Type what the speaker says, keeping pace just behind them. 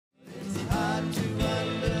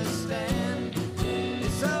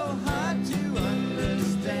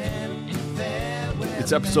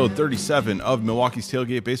It's episode 37 of Milwaukee's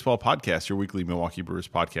Tailgate Baseball Podcast, your weekly Milwaukee Brewers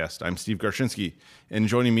podcast. I'm Steve Garshinsky, and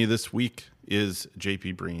joining me this week is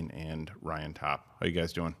JP Breen and Ryan Top. How you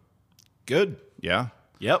guys doing? Good. Yeah?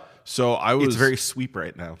 Yep. So It's very sweep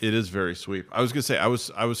right now. It is very sweep. I was going to say, I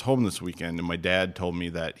was home this weekend, and my dad told me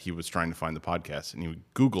that he was trying to find the podcast, and he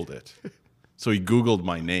Googled it. So he Googled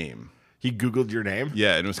my name. He Googled your name?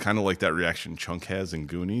 Yeah, and it was kind of like that reaction Chunk has in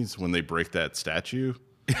Goonies when they break that statue.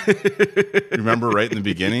 Remember right in the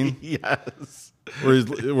beginning? Yes. Where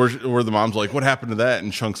the mom's like, what happened to that?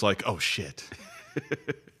 And Chunk's like, oh, shit.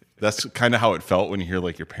 That's kind of how it felt when you hear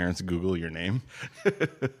like your parents Google your name.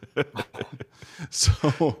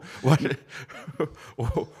 So what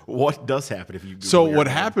does happen if you Google So your what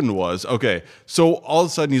name? happened was, okay, so all of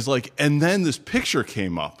a sudden he's like, and then this picture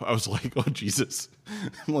came up. I was like, oh, Jesus.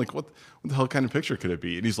 I'm like, what the hell kind of picture could it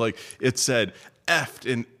be? And he's like, it said effed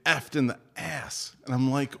in the ass. And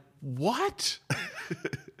I'm like, what?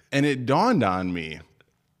 And it dawned on me.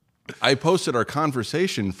 I posted our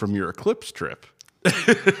conversation from your Eclipse trip.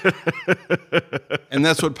 And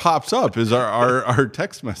that's what pops up is our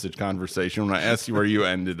text message conversation when I asked you where you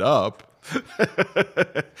ended up.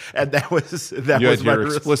 And that was You had your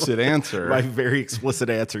explicit answer. My very explicit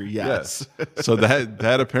answer, yes. So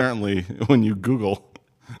that apparently, when you Google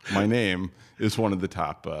my name, is one of the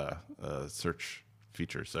top search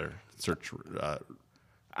features there. Search.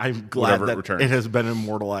 I'm glad that returns. it has been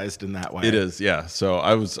immortalized in that way. It is, yeah. So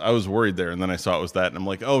I was worried there, and then I saw it was that, and I'm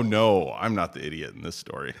like, oh no, I'm not the idiot in this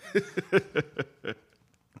story.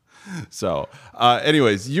 So,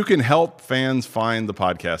 anyways, you can help fans find the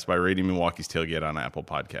podcast by rating Milwaukee's Tailgate on Apple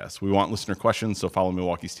Podcasts. We want listener questions, so follow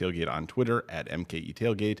Milwaukee's Tailgate on Twitter at MKE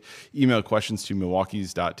Tailgate. Email questions to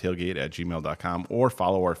milwaukees.tailgate@gmail.com or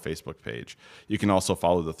follow our Facebook page. You can also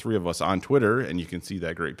follow the three of us on Twitter, and you can see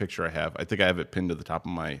that great picture I have. I think I have it pinned to the top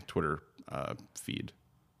of my Twitter feed.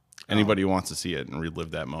 Anybody who wants to see it and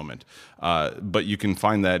relive that moment. But you can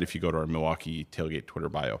find that if you go to our Milwaukee Tailgate Twitter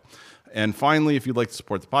bio. And finally, if you'd like to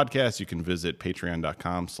support the podcast, you can visit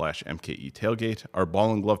patreon.com/MKE Tailgate. Our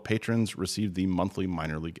Ball and Glove patrons receive the monthly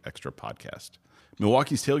Minor League Extra podcast.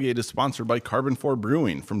 Milwaukee's Tailgate is sponsored by Carbon 4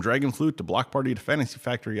 Brewing. From Dragon Flute to Block Party to Fantasy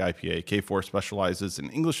Factory IPA, K4 specializes in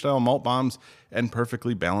English-style malt bombs and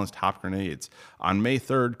perfectly balanced hop grenades. On May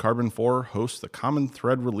 3rd, Carbon 4 hosts the Common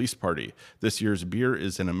Thread Release Party. This year's beer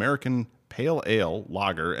is an American Pale Ale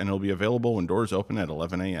Lager, and it'll be available when doors open at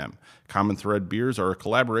 11 a.m. Common Thread beers are a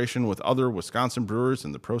collaboration with other Wisconsin brewers,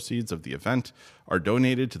 and the proceeds of the event are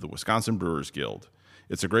donated to the Wisconsin Brewers Guild.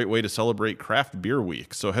 It's a great way to celebrate Craft Beer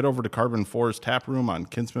Week, so head over to Carbon 4's tap room on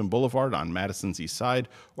Kinsman Boulevard on Madison's East Side,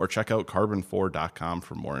 or check out carbon4.com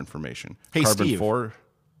for more information. Hey, Carbon Steve. 4,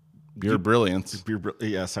 beer brilliance.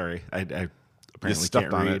 Yeah, sorry. I apparently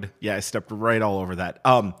stepped can't on read. it. Yeah, I stepped right all over that.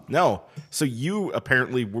 No. So you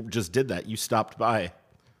apparently just did that. You stopped by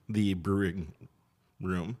the brewing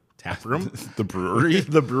room, tap room, The brewery?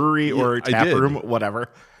 the brewery or I tap did. room, whatever.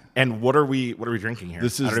 And what are we drinking here?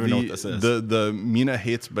 This is I don't even know what this is. the Mina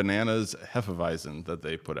Hates Bananas Hefeweizen that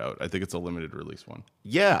they put out. I think it's a limited release one.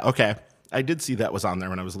 Yeah, okay. I did see that was on there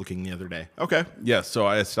when I was looking the other day. Okay. Yeah, so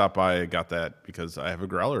I stopped by, got that because I have a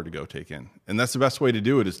growler to go take in. And that's the best way to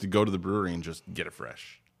do it is to go to the brewery and just get it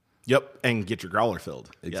fresh. Yep, and get your growler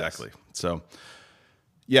filled. Exactly. So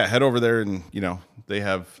yeah, head over there and they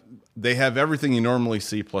have everything you normally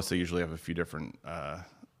see, plus they usually have a few different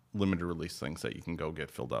limited release things that you can go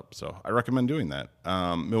get filled up. So I recommend doing that.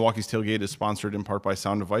 Milwaukee's Tailgate is sponsored in part by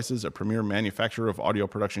Sound Devices, a premier manufacturer of audio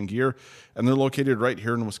production gear, and they're located right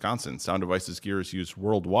here in Wisconsin. Sound Devices gear is used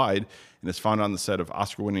worldwide and is found on the set of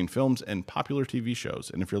Oscar-winning films and popular TV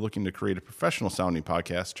shows. And if you're looking to create a professional sounding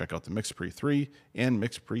podcast, check out the MixPre 3 and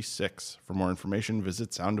MixPre 6. For more information, visit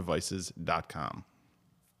sounddevices.com.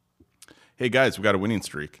 Hey guys, we got a winning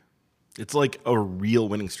streak. It's like a real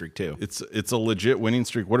winning streak too. It's a legit winning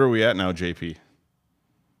streak. What are we at now, JP?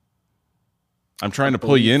 I'm trying to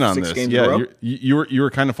pull you in on 6 this. games in a Yeah, row? you were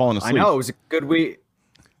kind of falling asleep. I know it was a good week.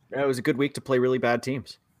 It was a good week to play really bad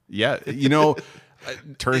teams. Yeah,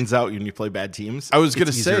 Turns out when you play bad teams, I was going to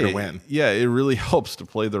it's easier say, to win. yeah, it really helps to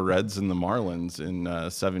play the Reds and the Marlins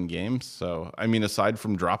in 7 games. So, I mean, aside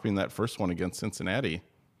from dropping that first one against Cincinnati,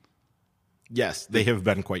 Yes, they have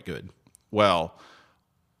been quite good. well,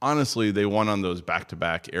 honestly, they won on those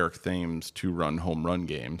back-to-back Eric Thames 2-run home run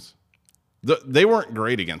games. They weren't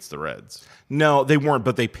great against the Reds. No, they weren't,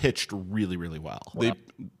 but they pitched really, really well.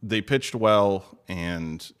 They pitched well,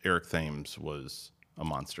 and Eric Thames was a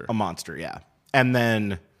monster. A monster, yeah. And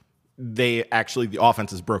then the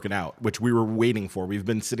offense is broken out, which we were waiting for. We've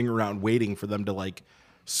been sitting around waiting for them to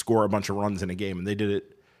score a bunch of runs in a game, and they did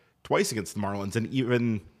it twice against the Marlins. And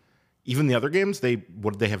even Even the other games,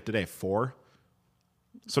 what did they have today? 4?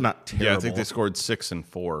 So not terrible. Yeah, I think they scored 6 and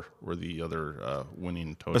 4 were the other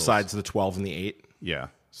winning totals. Besides the 12 and the 8. Yeah.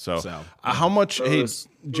 So how much,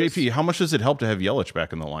 JP, how much does it help to have Yelich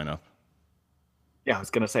back in the lineup? Yeah, I was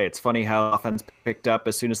going to say, it's funny how offense picked up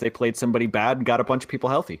as soon as they played somebody bad and got a bunch of people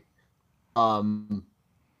healthy. Yelich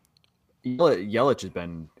has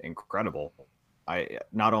been incredible.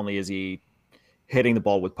 Not only is he hitting the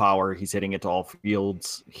ball with power, he's hitting it to all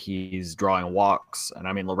fields. He's drawing walks. And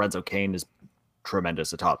I mean, Lorenzo Cain is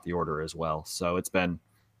tremendous atop the order as well. So it's been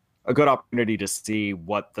a good opportunity to see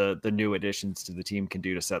what the new additions to the team can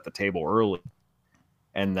do to set the table early.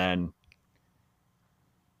 And then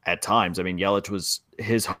at times, I mean, Yelich was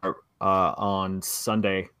his heart on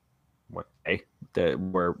Sunday,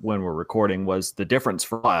 when we're recording, was the difference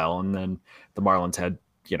for a while. And then the Marlins had,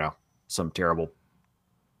 some terrible.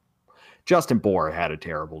 Justin Bour had a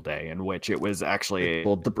terrible day in which it was actually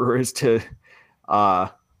able the Brewers to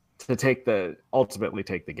ultimately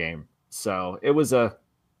take the game. So it was a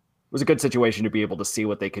good situation to be able to see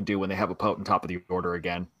what they could do when they have a potent top of the order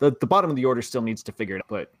again. The bottom of the order still needs to figure it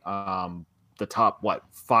out, but the top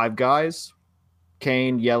 5 guys,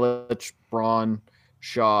 Cain, Yelich, Braun,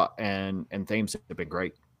 Shaw, and Thames have been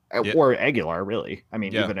great. Yeah. Or Aguilar, really. I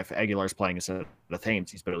mean, even if Aguilar's playing instead of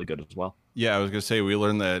Thames, he's been really good as well. Yeah, I was going to say, we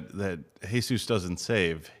learned that Jesus doesn't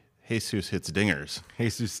save. Jesus hits dingers.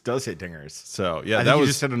 Jesus does hit dingers. So, yeah, you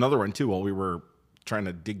just hit another one, too, while we were trying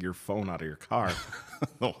to dig your phone out of your car.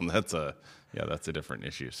 Oh, that's a different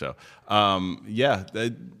issue. So, and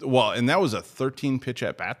that was a 13 pitch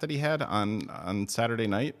at bat that he had on Saturday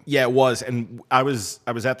night. Yeah, it was. And I was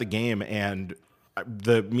at the game, and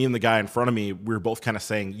me and the guy in front of me, we were both kind of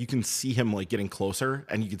saying, you can see him like getting closer,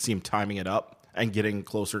 and you can see him timing it up and getting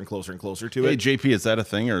closer and closer and closer to it. Hey, JP, is that a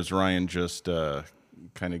thing, or is Ryan just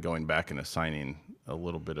kind of going back and assigning a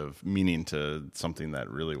little bit of meaning to something that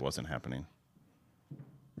really wasn't happening?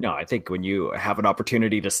 No, I think when you have an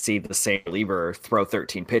opportunity to see the same reliever throw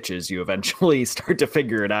 13 pitches, you eventually start to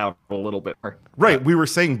figure it out a little bit more. Right. We were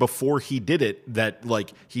saying before he did it that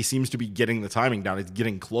like he seems to be getting the timing down. It's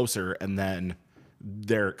getting closer, and then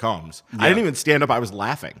there it comes. Yeah. I didn't even stand up. I was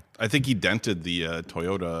laughing. I think he dented the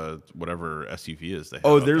Toyota, whatever SUV is.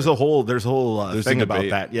 There's a whole thing about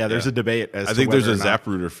that. Yeah, there's a debate. I think there's a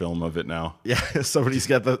Zapruder film of it now. Yeah, somebody's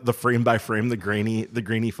got the frame by frame, the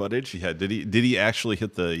grainy footage. Yeah, did he actually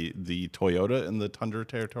hit the Toyota in the Tundra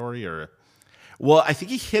territory, or? Well, I think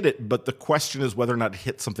he hit it, but the question is whether or not it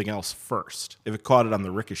hit something else first, if it caught it on the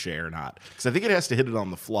ricochet or not. Because I think it has to hit it on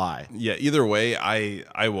the fly. Yeah, either way,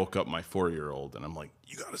 I woke up my 4-year-old, and I'm like,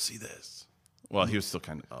 you got to see this. Well, he was still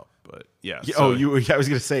kind of up, but yeah. So I was going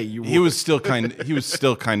to say he was still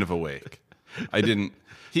kind of awake. I didn't.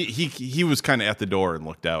 He was kind of at the door and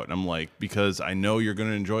looked out, and I'm like, because I know you're going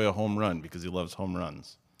to enjoy a home run because he loves home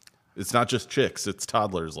runs. It's not just chicks; it's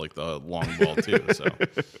toddlers like the long ball too. So.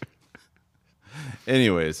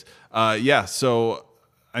 Anyways, so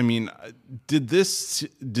I mean, did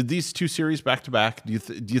these two series back to back? Do you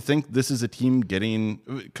think this is a team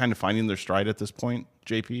kind of finding their stride at this point,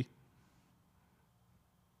 JP?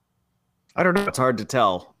 I don't know. It's hard to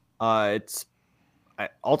tell.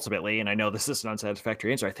 Ultimately, and I know this is an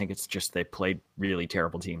unsatisfactory answer, I think it's just they played really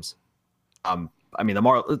terrible teams. I mean, the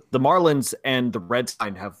Marlins and the Reds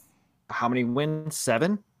have how many wins?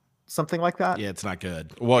 7? Something like that. Yeah, it's not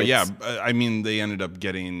good. Well, I mean, they ended up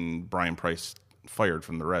getting Brian Price fired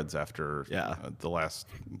from the Reds after the last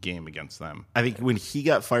game against them. I think when he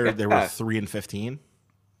got fired, they were 3-15.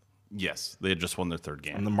 Yes, they had just won their 3rd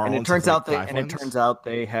game. And the Marlins. And it turns out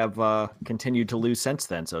they have continued to lose since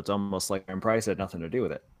then. So it's almost like Brian Price had nothing to do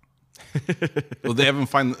with it. Well, they haven't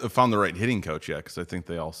found the right hitting coach yet, because I think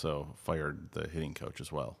they also fired the hitting coach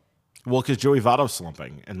as well. Well, because Joey Votto's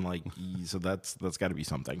slumping, and so that's got to be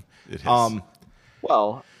something. It is.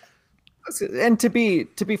 Well, and to be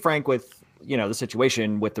frank with the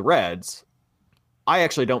situation with the Reds, I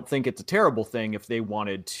actually don't think it's a terrible thing if they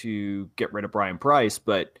wanted to get rid of Brian Price,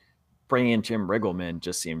 but bringing in Jim Riggleman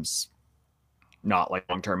just seems not like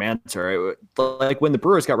a long-term answer. Like when the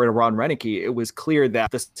Brewers got rid of Ron Renicky, it was clear that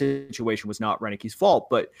the situation was not Renicky's fault,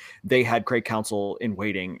 but they had Craig Counsell in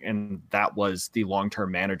waiting, and that was the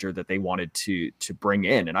long-term manager that they wanted to bring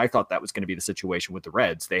in. And I thought that was going to be the situation with the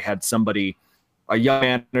Reds. They had somebody, a young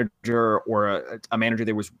manager or a manager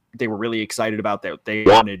they were really excited about, that they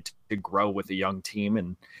wanted to grow with a young team,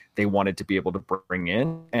 and they wanted to be able to bring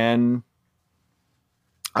in. And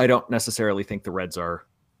I don't necessarily think the Reds are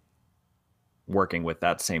working with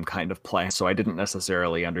that same kind of play. So I didn't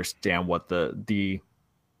necessarily understand what the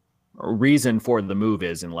reason for the move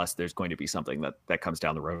is, unless there's going to be something that comes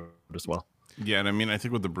down the road as well. Yeah, and I mean, I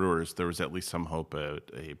think with the Brewers, there was at least some hope at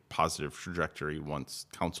a positive trajectory once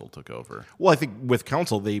Counsell took over. Well, I think with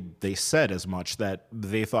Counsell, they said as much that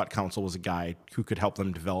they thought Counsell was a guy who could help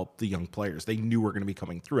them develop the young players. They knew were going to be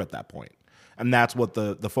coming through at that point. And that's what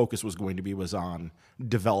the focus was going to be, was on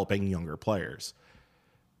developing younger players.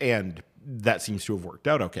 And that seems to have worked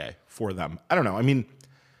out okay for them. I don't know. I mean,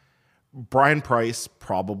 Brian Price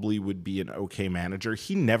probably would be an okay manager.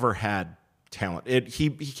 He never had talent. He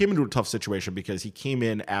came into a tough situation because he came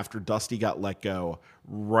in after Dusty got let go,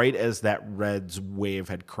 right as that Reds wave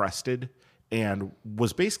had crested, and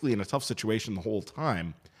was basically in a tough situation the whole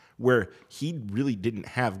time, where he really didn't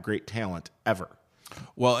have great talent ever.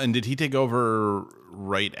 Well, and did he take over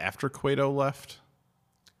right after Cueto left?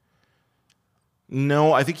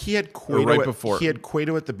 No, I think he had Cueto right before. He had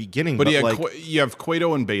Cueto at the beginning, but you have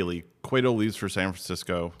Cueto and Bailey. Cueto leaves for San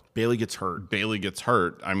Francisco. Bailey gets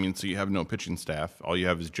hurt. I mean, so you have no pitching staff. All you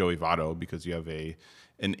have is Joey Votto because you have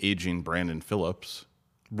an aging Brandon Phillips.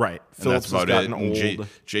 Right. And Phillips that's about it. And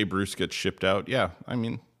Jay Bruce gets shipped out. Yeah, I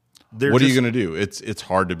mean, what are you going to do? It's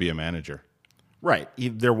hard to be a manager. Right.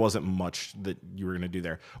 There wasn't much that you were going to do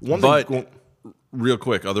there. Real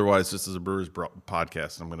quick, otherwise this is a Brewers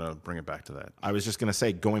podcast. I'm going to bring it back to that. I was just going to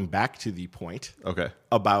say, going back to the point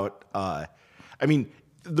about, I mean,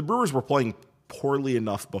 the Brewers were playing poorly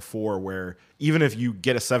enough before where even if you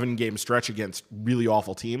get a 7-game stretch against really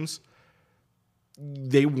awful teams,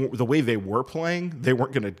 the way they were playing, they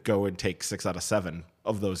weren't going to go and take 6 out of 7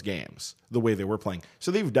 of those games the way they were playing.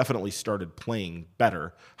 So they've definitely started playing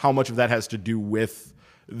better. How much of that has to do with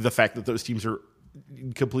the fact that those teams are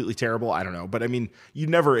completely terrible, I don't know. But I mean, you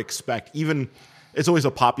never expect, it's always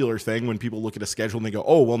a popular thing when people look at a schedule and they go,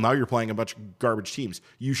 oh, well, now you're playing a bunch of garbage teams.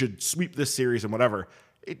 You should sweep this series and whatever.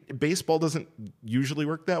 Baseball doesn't usually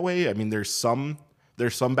work that way. I mean, there's some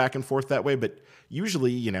back and forth that way, but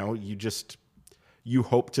usually, you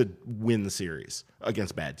hope to win the series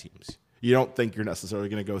against bad teams. You don't think you're necessarily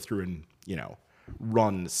going to go through and,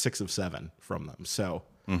 run 6 of 7 from them. So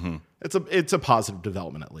it's a positive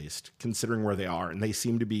development, at least, considering where they are. And they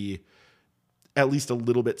seem to be at least a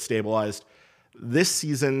little bit stabilized this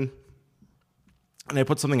season. And I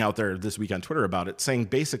put something out there this week on Twitter about it, saying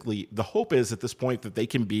basically the hope is at this point that they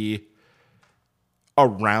can be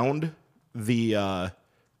around the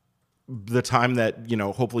time that,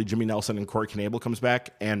 hopefully Jimmy Nelson and Corey Knebel comes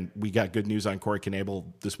back. And we got good news on Corey Knebel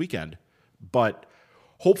this weekend. But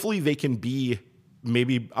hopefully they can be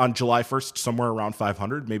maybe on July 1st, somewhere around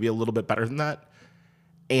 500, maybe a little bit better than that,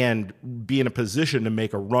 and be in a position to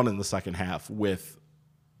make a run in the second half with,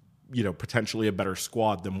 potentially a better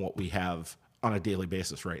squad than what we have on a daily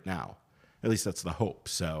basis right now. At least that's the hope.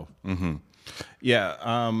 So,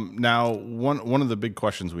 Yeah. Now, one of the big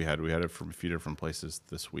questions we had it from a few different places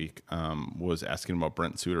this week, was asking about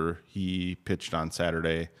Brent Suter. He pitched on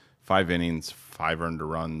Saturday, 5 innings, 5 earned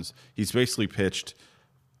runs. He's basically pitched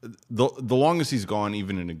the longest he's gone,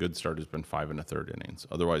 even in a good start, has been 5 1/3 innings.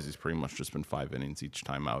 Otherwise, he's pretty much just been 5 innings each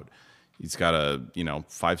time out. He's got a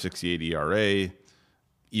 5.68 ERA.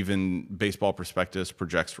 Even Baseball Prospectus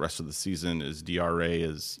projects rest of the season his DRA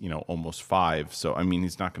is almost 5. So I mean,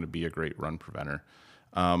 he's not going to be a great run preventer.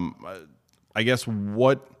 I guess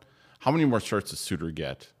how many more starts does Suter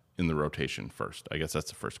get in the rotation first? I guess that's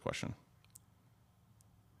the first question.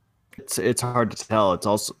 It's hard to tell. It's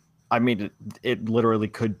also, I mean, it literally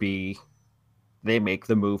could be they make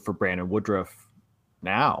the move for Brandon Woodruff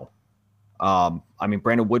now. I mean,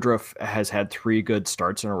 Brandon Woodruff has had 3 good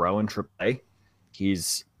starts in a row in AAA.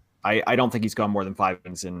 I don't think he's gone more than 5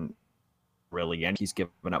 innings in really, and he's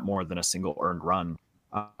given up more than a single earned run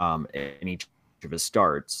in each of his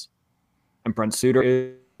starts. And Brent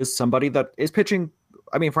Suter is somebody that is pitching,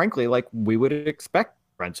 I mean, frankly, like we would expect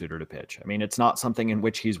Brent Suter to pitch. I mean, it's not something in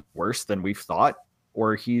which he's worse than we've thought,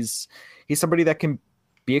 or he's somebody that can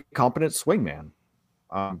be a competent swingman.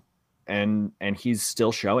 And he's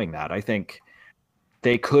still showing that. I think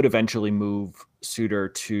they could eventually move Suter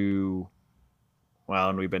to, well,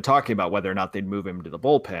 and we've been talking about whether or not they'd move him to the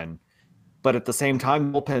bullpen, but at the same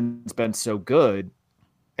time, the bullpen's been so good,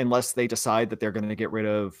 unless they decide that they're going to get rid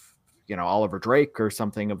of, Oliver Drake or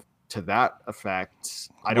something to that effect.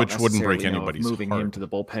 I don't, which wouldn't break anybody's moving heart. Him to the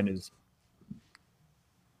bullpen is.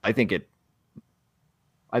 I think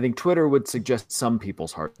Twitter would suggest some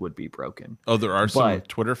people's hearts would be broken. Oh, there are some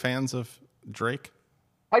Twitter fans of Drake?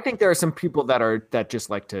 I think there are some people that just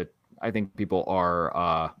like to. I think people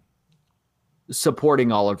are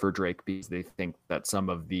supporting Oliver Drake because they think that some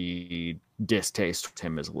of the distaste with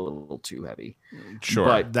him is a little too heavy. Sure,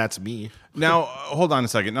 but that's me. Now, hold on a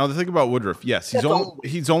second. Now, the thing about Woodruff, yes,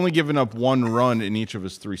 he's only given up 1 run in each of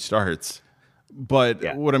his 3 starts.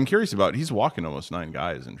 But what I'm curious about, he's walking almost 9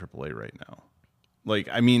 guys in AAA right now. Like,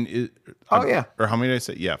 I mean, or how many did I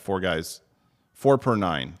say? Yeah, 4 guys, 4 per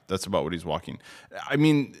 9. That's about what he's walking. I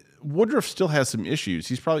mean, Woodruff still has some issues.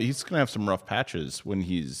 He's going to have some rough patches when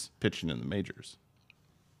he's pitching in the majors.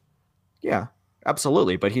 Yeah,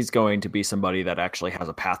 absolutely. But he's going to be somebody that actually has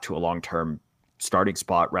a path to a long-term starting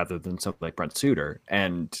spot rather than something like Brent Suter.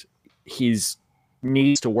 And he's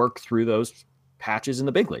needs to work through those patches in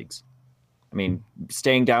the big leagues. I mean,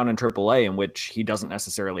 staying down in AAA, in which he doesn't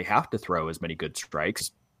necessarily have to throw as many good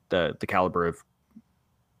strikes, the caliber of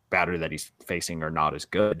batter that he's facing are not as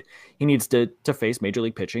good. He needs to face major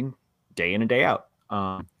league pitching day in and day out,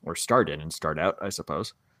 or start in and start out, I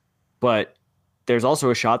suppose. But there's also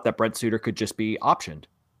a shot that Brent Suter could just be optioned.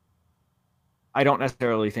 I don't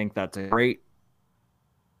necessarily think that's a great.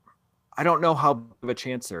 I don't know how big of a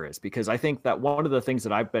chance there is, because I think that one of the things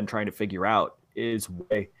that I've been trying to figure out is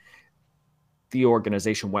why the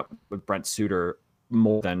organization went with Brent Suter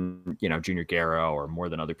more than, Junior Guerra or more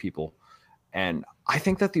than other people. And I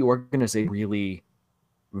think that the organization really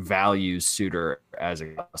values Suter as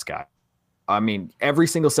a guy. I mean, every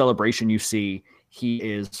single celebration you see, he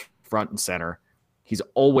is front and center. He's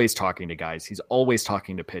always talking to guys. He's always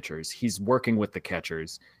talking to pitchers. He's working with the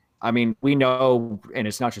catchers. I mean, we know, and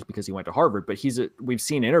it's not just because he went to Harvard, but we've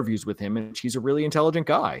seen interviews with him, and he's a really intelligent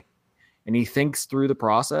guy. And he thinks through the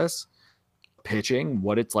process, pitching,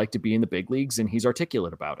 what it's like to be in the big leagues, and he's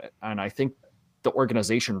articulate about it. And I think the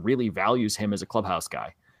organization really values him as a clubhouse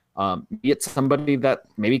guy. It's somebody that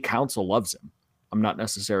maybe council loves him. I'm not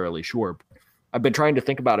necessarily sure. I've been trying to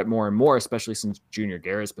think about it more and more, especially since Junior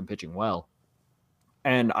Guerra has been pitching well.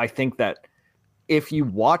 And I think that if you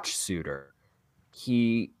watch Suter,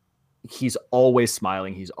 he's always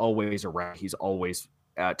smiling. He's always around. He's always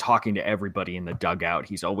talking to everybody in the dugout.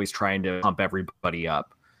 He's always trying to pump everybody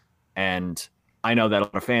up. And I know that a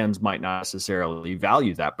lot of fans might not necessarily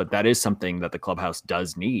value that, but that is something that the clubhouse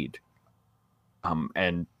does need.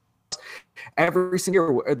 And every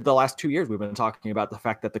single year, the last 2 years, we've been talking about the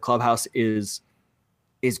fact that the clubhouse is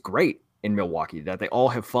great in Milwaukee, that they all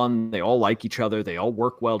have fun. They all like each other. They all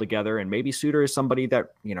work well together. And maybe Suter is somebody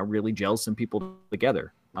that, really gels some people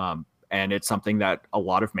together. And it's something that a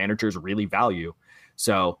lot of managers really value.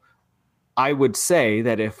 So I would say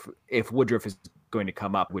that if Woodruff is going to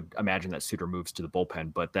come up, would imagine that Suter moves to the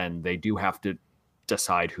bullpen, but then they do have to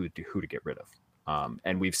decide who to get rid of.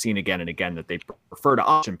 And we've seen again and again that they prefer to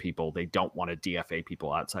option people. They don't want to DFA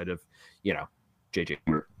people outside of, JJ.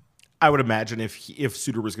 I would imagine if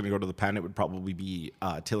Suter was going to go to the pen, it would probably be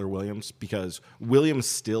Taylor Williams, because Williams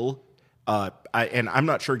still, and I'm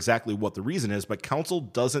not sure exactly what the reason is, but council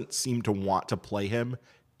doesn't seem to want to play him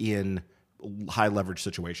in high leverage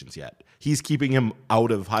situations yet. He's keeping him out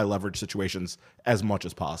of high leverage situations as much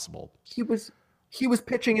as possible. He was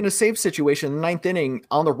pitching in a save situation in the 9th inning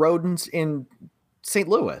on the road in St.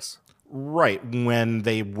 Louis. Right, when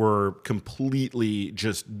they were completely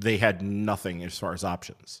they had nothing as far as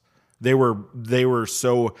options. They were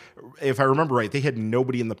so, if I remember right, they had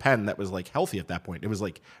nobody in the pen that was like healthy at that point. It was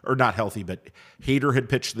like, or not healthy, but Hader had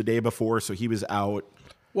pitched the day before, so he was out.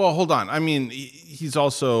 Well, hold on. I mean, he's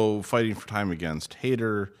also fighting for time against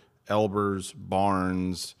Hader, Elbers,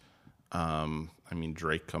 Barnes.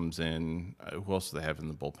 Drake comes in. Who else do they have in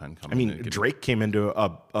the bullpen coming in? Drake came into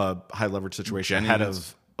a high leverage situation ahead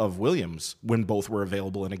of Williams when both were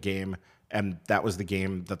available in a game, and that was the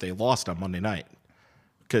game that they lost on Monday night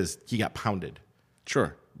because he got pounded.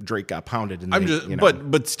 Sure, Drake got pounded, and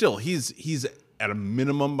but still, he's at a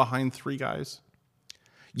minimum behind 3 guys.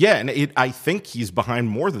 Yeah, and I think he's behind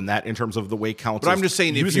more than that in terms of the way council. But I'm just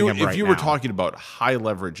saying, if you were talking about high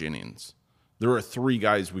leverage innings, there are 3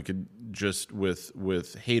 guys we could just with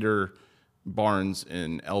Hader, Barnes,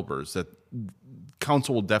 and Elbers that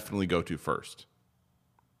council will definitely go to first.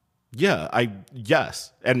 Yeah,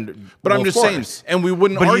 but I'm just saying, and we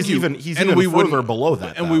wouldn't argue. He's even further below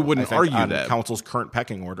that, and we wouldn't argue on that council's current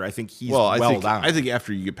pecking order. I think he's down. I think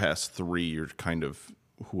after you get past 3, you're kind of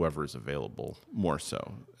whoever is available more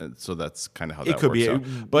so. And so that's kind of how that could works be.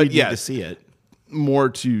 out. But yeah, to see it more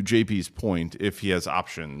to JP's point, if he has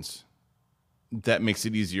options, that makes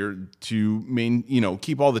it easier to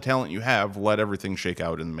keep all the talent you have, let everything shake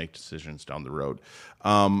out, and make decisions down the road.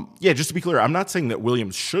 Just to be clear, I'm not saying that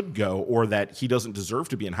Williams should go or that he doesn't deserve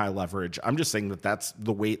to be in high leverage. I'm just saying that that's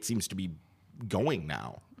the way it seems to be going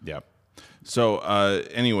now. Yeah. So,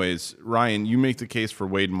 anyways, Ryan, you make the case for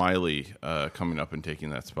Wade Miley coming up and taking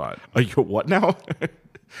that spot. Are you what now?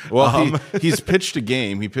 Well, he's pitched a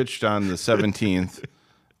game. He pitched on the 17th,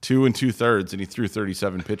 2 2/3, and he threw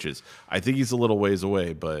 37 pitches. I think he's a little ways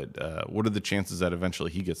away, but what are the chances that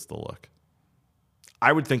eventually he gets the look?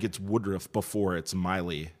 I would think it's Woodruff before it's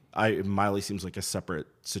Miley. Miley seems like a separate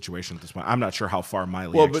situation at this point. I'm not sure how far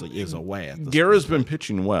Miley actually is away. At this Guerra's point. been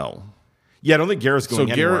pitching well. Yeah, I don't think Guerra's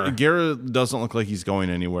going anywhere. Guerra doesn't look like he's going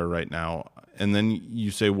anywhere right now. And then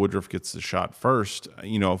you say Woodruff gets the shot first.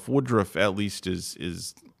 You know, if Woodruff at least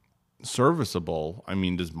is serviceable, I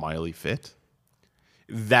mean, does Miley fit?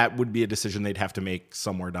 That would be a decision they'd have to make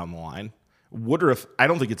somewhere down the line. Woodruff, I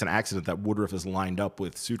don't think it's an accident that Woodruff is lined up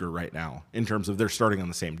with Suter right now in terms of they're starting on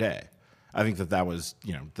the same day. I think that was,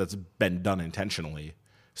 that's been done intentionally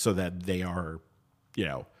so that they are,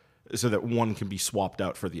 so that one can be swapped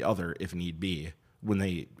out for the other if need be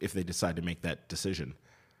if they decide to make that decision.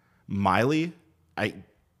 Miley, I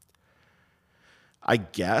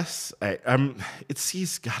guess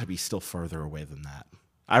he's got to be still further away than that.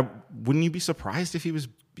 Wouldn't you be surprised if he was,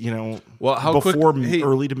 before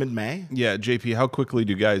early to mid-May? Yeah, JP, how quickly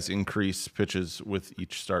do guys increase pitches with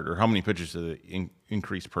each start, or how many pitches do they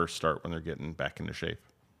increase per start when they're getting back into shape?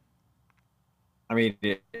 I mean,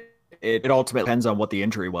 it ultimately depends on what the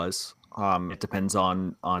injury was. It depends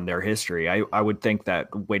on their history. I would think that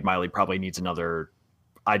Wade Miley probably needs another,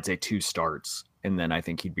 I'd say 2 starts, and then I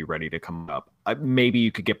think he'd be ready to come up. Maybe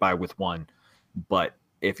you could get by with 1, but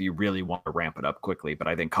if you really want to ramp it up quickly, but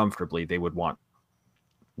I think comfortably they would want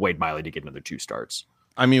Wade Miley to get another 2 starts.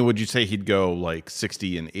 I mean, would you say he'd go like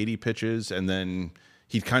 60 and 80 pitches, and then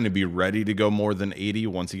he'd kind of be ready to go more than 80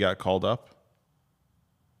 once he got called up?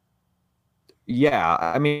 Yeah,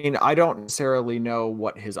 I mean, I don't necessarily know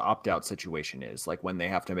what his opt-out situation is, like when they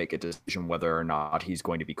have to make a decision whether or not he's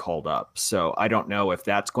going to be called up. So I don't know if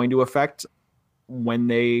that's going to affect when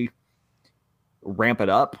they ramp it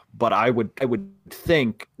up, but I would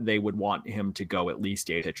think they would want him to go at least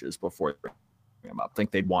 8 pitches before they bring him up. I think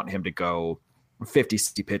they'd want him to go 50,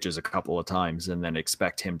 60 pitches a couple of times and then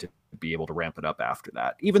expect him to be able to ramp it up after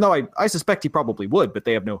that. Even though I suspect he probably would, but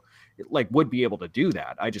they have would be able to do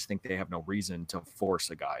that. I just think they have no reason to force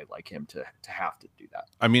a guy like him to have to do that.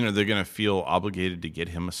 I mean, are they going to feel obligated to get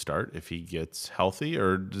him a start if he gets healthy,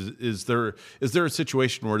 or is there a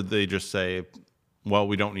situation where they just say, well,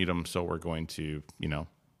 we don't need him, so we're going to,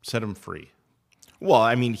 set him free? Well,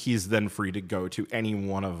 I mean, he's then free to go to any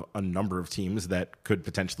one of a number of teams that could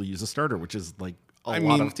potentially use a starter, which is like a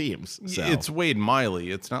lot of teams. So. It's Wade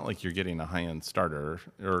Miley. It's not like you're getting a high-end starter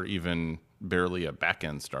or even barely a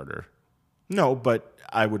back-end starter. No, but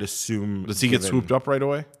I would assume... Does he get swooped up right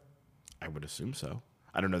away? I would assume so.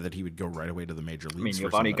 I don't know that he would go right away to the major leagues. I mean,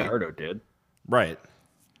 Giovanni Gallardo did. Right.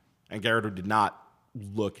 And Gallardo did not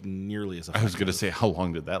look nearly as effective. I was going to say, how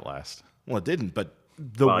long did that last? Well, it didn't, but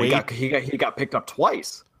he got picked up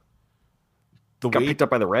twice. Got picked up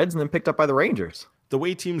by the Reds and then picked up by the Rangers. The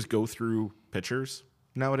way teams go through pitchers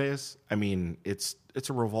nowadays, I mean, it's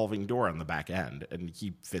a revolving door on the back end, and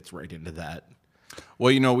he fits right into that.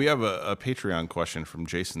 Well, we have a Patreon question from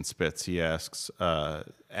Jason Spitz. He asks,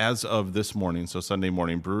 as of this morning, so Sunday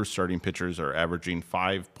morning, Brewers starting pitchers are averaging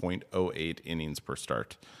 5.08 innings per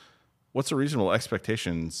start. What's the reasonable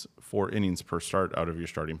expectations for innings per start out of your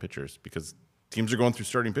starting pitchers? Because teams are going through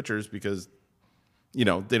starting pitchers because,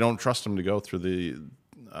 they don't trust them to go through the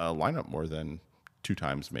lineup more than 2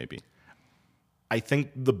 times maybe. I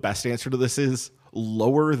think the best answer to this is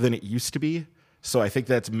lower than it used to be. So I think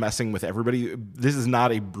that's messing with everybody. This is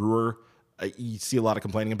not a Brewer. You see a lot of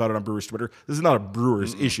complaining about it on Brewers Twitter. This is not a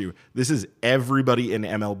Brewers issue. This is everybody in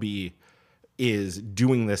MLB is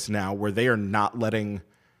doing this now, where they are not letting,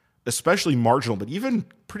 especially marginal, but even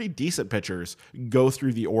pretty decent pitchers go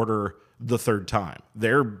through the order the 3rd time.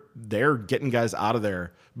 They're getting guys out of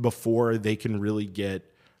there before they can really get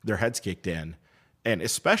their heads kicked in. And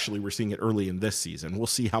especially we're seeing it early in this season. We'll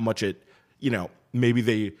see how much it, maybe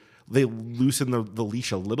they loosen the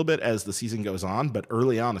leash a little bit as the season goes on, but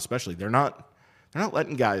early on especially, they're not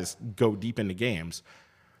letting guys go deep into games.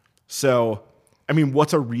 So, I mean,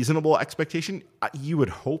 what's a reasonable expectation? You would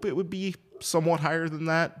hope it would be somewhat higher than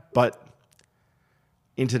that, but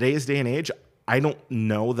in today's day and age, I don't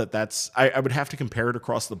know that that's... I would have to compare it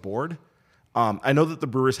across the board. I know that the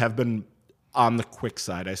Brewers have been on the quick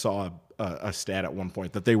side. I saw a stat at one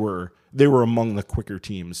point that they were among the quicker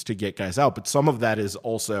teams to get guys out, but some of that is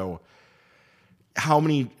also how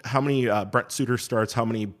many Brent Suter starts, how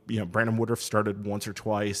many Brandon Woodruff started once or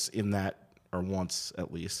twice in that, or once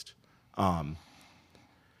at least. I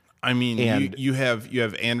mean, you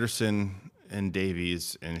have Anderson and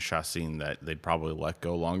Davies and Chacin that they'd probably let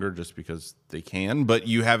go longer just because they can, but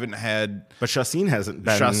you haven't had. But Chacin hasn't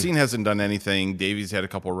done anything. Davies had a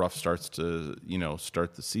couple of rough starts to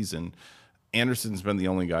start the season. Anderson's been the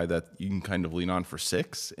only guy that you can kind of lean on for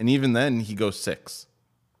 6, and even then he goes 6.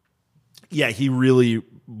 Yeah, he really.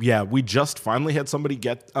 Yeah, we just finally had somebody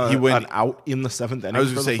get an out in the 7th inning. I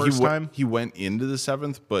was going to say first time. He went into the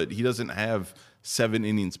 7th, but he doesn't have 7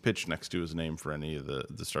 innings pitched next to his name for any of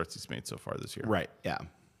the starts he's made so far this year. Right. Yeah.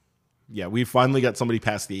 Yeah, we finally got somebody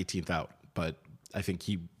past the 18th out, but I think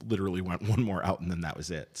he literally went one more out and then that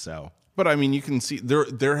was it. So, but I mean, you can see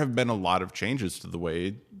there have been a lot of changes to the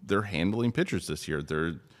way they're handling pitchers this year.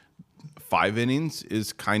 5 innings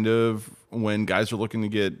is kind of when guys are looking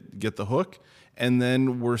to get the hook, and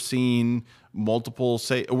then we're seeing multiple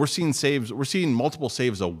saves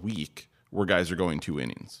a week where guys are going 2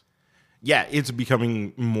 innings. Yeah, it's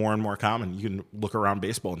becoming more and more common. You can look around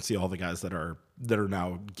baseball and see all the guys that are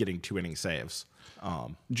now getting 2 inning saves.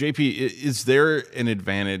 JP, is there an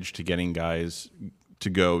advantage to getting guys to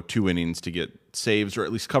go 2 innings to get saves or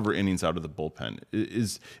at least cover innings out of the bullpen?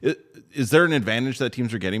 Is there an advantage that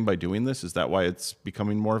teams are getting by doing this? Is that why it's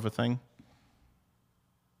becoming more of a thing?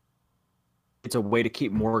 It's a way to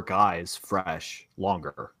keep more guys fresh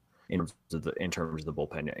longer in terms of the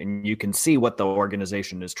bullpen. And you can see what the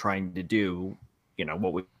organization is trying to do. You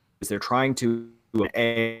know, they're trying to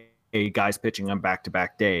A, guys pitching on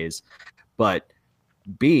back-to-back days, but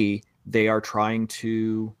B, they're trying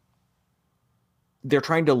to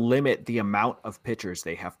limit the amount of pitchers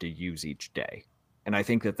they have to use each day. And I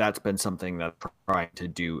think that that's been something that they're trying to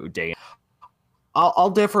do day.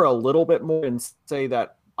 I'll differ a little bit more and say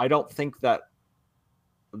that I don't think that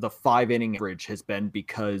the 5 inning average has been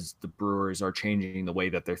because the Brewers are changing the way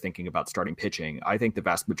that they're thinking about starting pitching. I think the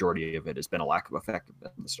vast majority of it has been a lack of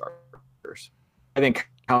effectiveness in the starters. I think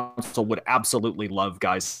Counsell would absolutely love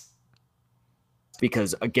guys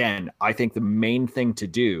because, again, I think the main thing to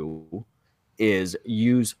do is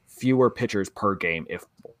use fewer pitchers per game if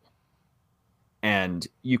possible. And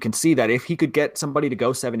you can see that if he could get somebody to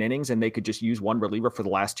go 7 innings and they could just use one reliever for the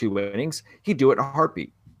last 2 innings, he'd do it in a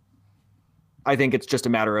heartbeat. I think it's just a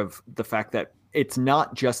matter of the fact that it's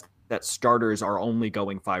not just that starters are only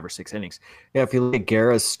going 5 or 6 innings. Yeah, if you look at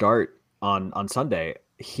Guerra's start on Sunday,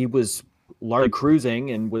 he was largely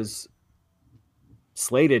cruising and was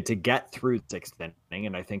slated to get through the 6th inning,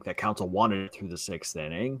 and I think that Counsell wanted it through the 6th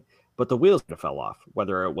inning, but the wheels fell off.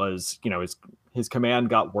 Whether it was, his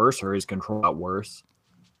command got worse or his control got worse,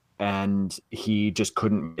 and he just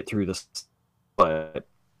couldn't get through this. But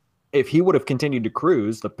if he would have continued to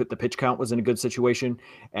cruise, the pitch count was in a good situation,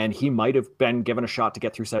 and he might have been given a shot to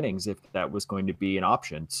get through settings if that was going to be an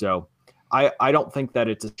option. So I don't think that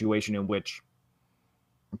it's a situation in which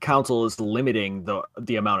Counsell is limiting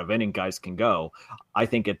the amount of inning guys can go. I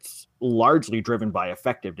think it's largely driven by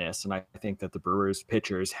effectiveness, and I think that the Brewers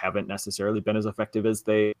pitchers haven't necessarily been as effective as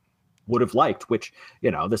they would have liked, which,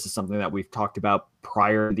 this is something that we've talked about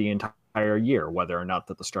prior to the entire year, whether or not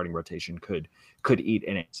that the starting rotation could eat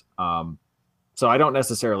innings. So I don't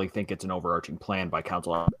necessarily think it's an overarching plan by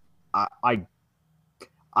Counsell.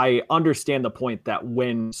 I understand the point that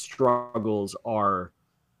when struggles are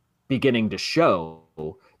beginning to show,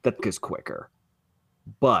 that is quicker,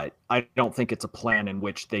 but I don't think it's a plan in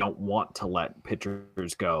which they don't want to let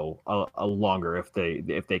pitchers go a longer if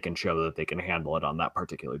they can show that they can handle it on that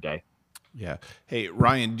particular day. Yeah. Hey,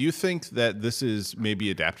 Ryan, do you think that this is maybe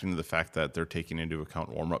adapting to the fact that they're taking into account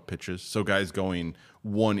warm-up pitches? So guys going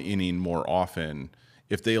 1 inning more often,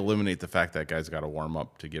 if they eliminate the fact that guys got to warm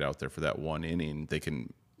up to get out there for that 1 inning, they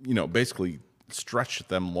can, basically stretch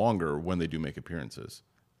them longer when they do make appearances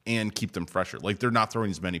and keep them fresher. Like they're not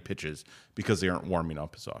throwing as many pitches because they aren't warming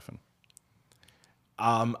up as often.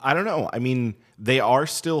 I don't know. I mean, they are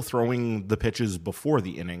still throwing the pitches before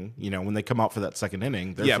the inning. When they come out for that 2nd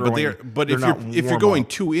inning, they're throwing, but if you're going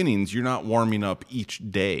 2 innings, you're not warming up each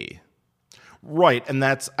day. Right, and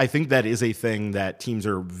I think that is a thing that teams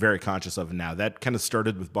are very conscious of now. That kind of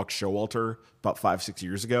started with Buck Showalter about 5-6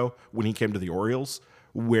 years ago when he came to the Orioles,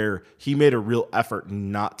 where he made a real effort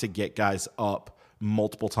not to get guys up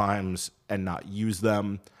multiple times and not use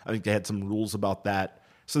them. I think they had some rules about that.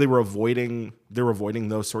 So they were avoiding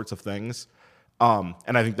those sorts of things. And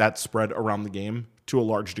I think that spread around the game to a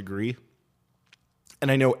large degree. And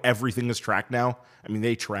I know everything is tracked now. I mean,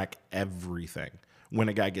 they track everything. When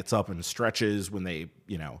a guy gets up and stretches, when they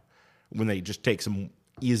just take some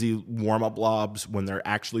easy warm-up lobs, when they're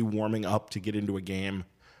actually warming up to get into a game,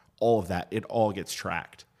 all of that, it all gets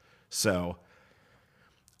tracked. So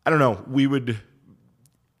I don't know.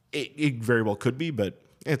 It very well could be, but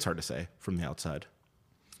it's hard to say from the outside.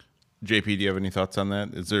 JP, do you have any thoughts on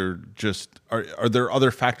that? Is there are there other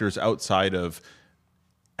factors outside of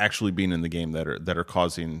actually being in the game that are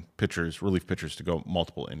causing relief pitchers to go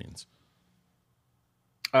multiple innings?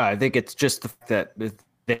 I think it's just the fact that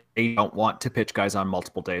they don't want to pitch guys on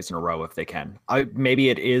multiple days in a row if they can. Maybe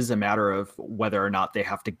it is a matter of whether or not they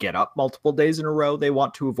have to get up multiple days in a row they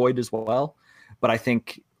want to avoid as well. But I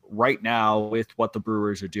think right now, with what the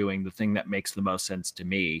Brewers are doing, the thing that makes the most sense to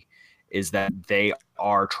me is that they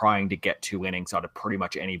are trying to get 2 innings out of pretty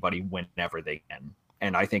much anybody whenever they can.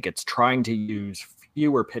 And I think it's trying to use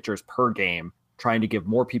fewer pitchers per game, trying to give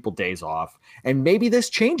more people days off. And maybe this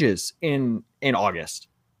changes in August,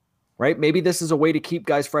 right? Maybe this is a way to keep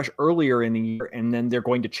guys fresh earlier in the year, and then they're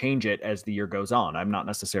going to change it as the year goes on. I'm not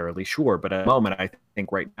necessarily sure, but at the moment, I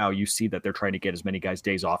think right now you see that they're trying to get as many guys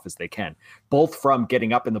days off as they can, both from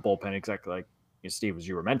getting up in the bullpen, exactly like Steve, as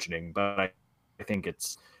you were mentioning, but I think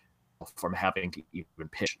it's from having to even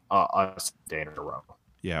pitch a day in a row.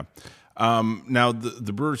 Yeah. Now,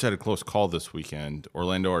 the Brewers had a close call this weekend.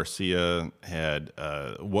 Orlando Arcia had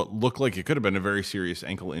what looked like it could have been a very serious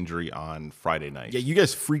ankle injury on Friday night. Yeah, you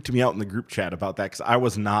guys freaked me out in the group chat about that because I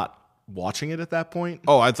was not watching it at that point.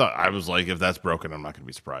 Oh, I was like, if that's broken, I'm not going to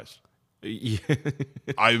be surprised.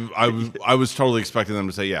 I was totally expecting them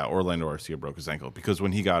to say, yeah, Orlando Arcia broke his ankle, because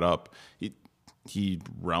when he got up, he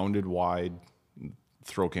rounded wide,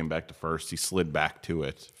 throw came back to first, he slid back to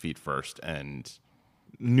it, feet first, and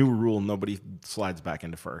new rule: nobody slides back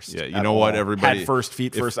into first. Yeah, you know what? Everybody head first,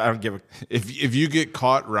 feet first. I don't give a. If you get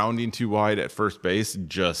caught rounding too wide at first base,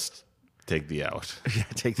 just take the out. Yeah,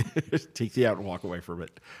 take the out and walk away from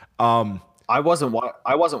it. I wasn't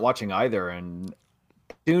watching either, and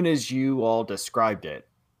as soon as you all described it,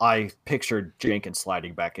 I pictured Jenkins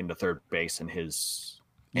sliding back into third base, and his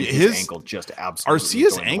ankle just absolutely.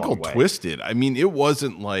 Arcia's ankle twisted. I mean, it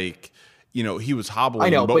wasn't like, he was hobbling. I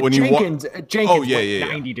know, but when Jenkins went 90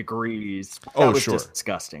 90 degrees. That was sure.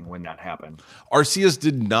 disgusting when that happened. Arcia's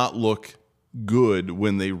did not look good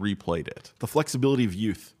when they replayed it. The flexibility of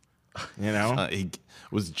youth,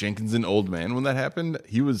 was Jenkins an old man when that happened?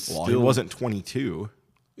 He was he wasn't 22.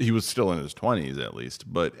 He was still in his 20s at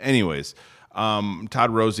least. But anyways,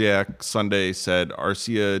 Todd Rosiak Sunday said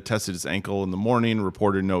Arcia tested his ankle in the morning,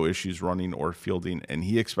 reported no issues running or fielding, and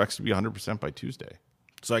he expects to be 100% by Tuesday.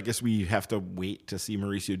 So I guess we have to wait to see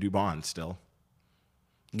Mauricio Dubon still,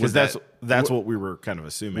 because that's what we were kind of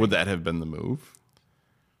assuming. Would that have been the move?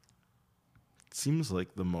 It seems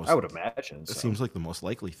like the most. I would imagine. It seems like the most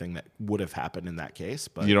likely thing that would have happened in that case.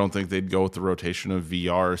 But you don't think they'd go with the rotation of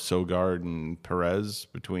VR, Sogard, and Perez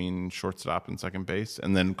between shortstop and second base,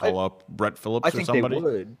 and then call up Brett Phillips or somebody? They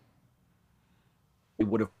would. They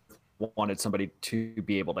would have wanted somebody to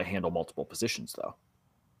be able to handle multiple positions, though.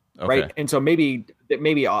 Okay. Right, and so maybe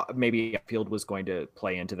field was going to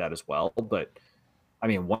play into that as well. But I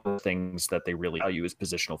mean, one of the things that they really value is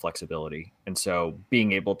positional flexibility, and so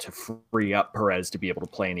being able to free up Perez to be able to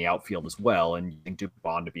play in the outfield as well, and using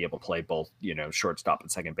Dubon to be able to play both, shortstop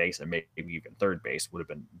and second base, and maybe even third base would have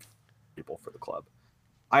been valuable for the club.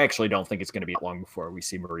 I actually don't think it's going to be long before we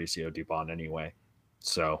see Mauricio Dubon anyway.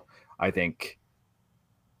 So I think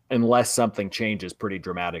unless something changes pretty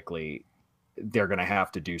dramatically, they're going to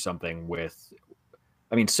have to do something with.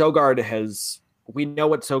 I mean, we know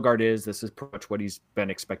what Sogard is. This is pretty much what he's been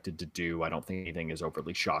expected to do. I don't think anything is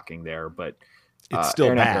overly shocking there, but it's still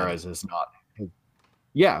Aaron bad. Perez is not.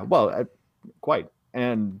 Yeah, well, quite.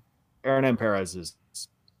 And Aaron Perez is.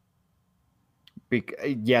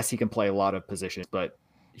 Yes, he can play a lot of positions, but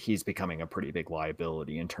he's becoming a pretty big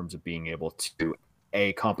liability in terms of being able to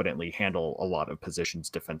competently handle a lot of positions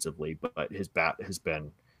defensively. But his bat has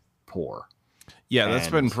been poor. Yeah, that's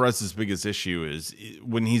been Perez's biggest issue, is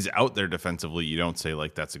when he's out there defensively, you don't say,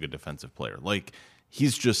 like, that's a good defensive player. Like,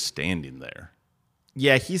 he's just standing there.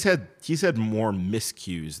 Yeah, he's had more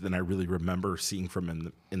miscues than I really remember seeing from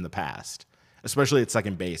him in the past. Especially at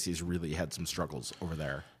second base, he's really had some struggles over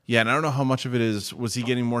there. Yeah, and I don't know how much of it is, was he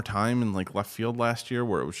getting more time in like left field last year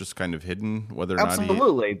where it was just kind of hidden whether or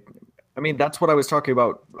Absolutely. I mean, that's what I was talking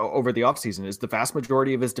about over the offseason, is the vast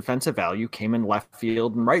majority of his defensive value came in left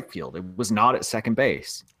field and right field. It was not at second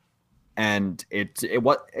base. And it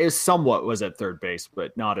somewhat was at third base,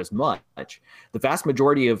 but not as much. The vast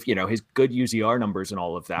majority of, his good UZR numbers and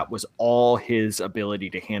all of that was all his ability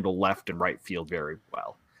to handle left and right field very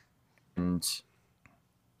well. And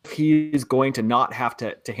he's going to not have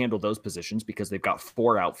to handle those positions because they've got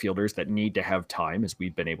 4 outfielders that need to have time, as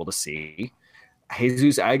we've been able to see.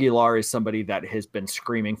 Jesus Aguilar is somebody that has been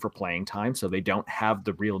screaming for playing time, so they don't have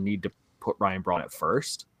the real need to put Ryan Braun at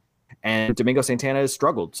first. And Domingo Santana has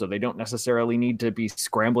struggled, so they don't necessarily need to be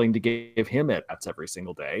scrambling to give him at-bats every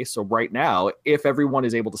single day. So right now, if everyone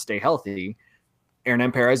is able to stay healthy,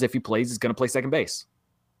 Aaron Perez, if he plays, is going to play second base.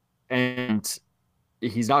 And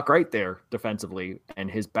he's not great there defensively,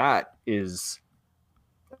 and his bat has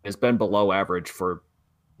been below average for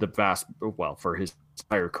for his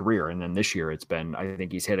entire career. And then this year it's been, I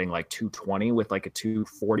think he's hitting like 220 with like a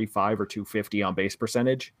 245 or 250 on base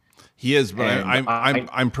percentage. He is, but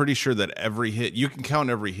I'm pretty sure that every hit, you can count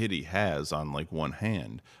every hit he has on like one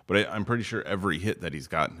hand, but I'm pretty sure every hit that he's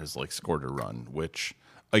gotten has like scored a run, which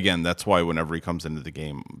again, that's why whenever he comes into the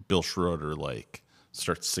game, Bill Schroeder like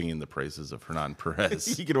starts singing the praises of Hernan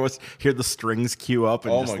Perez. You can always hear the strings cue up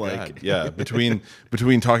and God. Yeah, between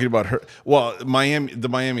talking about her, well, the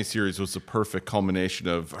Miami series was the perfect culmination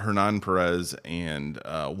of Hernan Perez and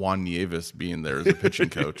Juan Nieves being there as a pitching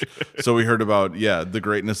coach. So we heard about the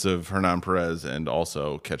greatness of Hernan Perez and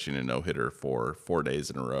also catching a no-hitter for 4 days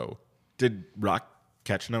in a row. Did Rock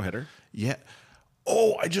catch a no-hitter? Yeah.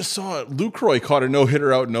 Oh, I just saw it. Lucroy caught a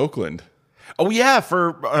no-hitter out in Oakland. Oh, yeah,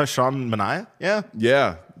 for Sean Manaea? Yeah.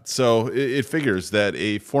 Yeah. So it figures that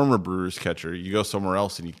a former Brewers catcher, you go somewhere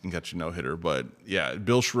else and you can catch a no-hitter. But, yeah,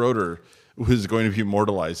 Bill Schroeder, who is going to be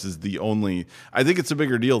immortalized, is the only – I think it's a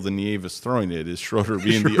bigger deal than Nieves throwing it, is Schroeder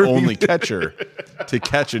being the only catcher to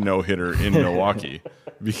catch a no-hitter in Milwaukee.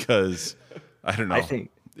 Because, I don't know.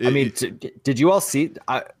 Did you all see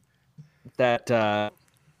that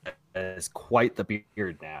is quite the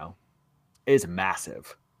beard now? It is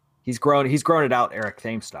massive. He's grown it out Eric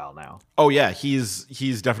Thames style now. Oh yeah, he's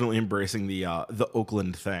definitely embracing the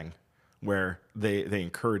Oakland thing where they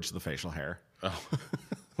encourage the facial hair. Oh.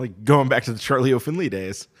 Like going back to the Charlie O'Finley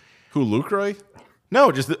days. Who, Lucroy?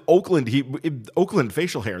 No, just the Oakland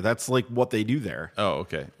facial hair. That's like what they do there. Oh,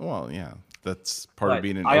 okay. Well, yeah. That's part of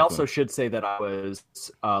being in I Oakland. also should say that I was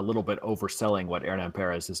a little bit overselling what Hernan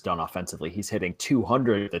Perez has done offensively. He's hitting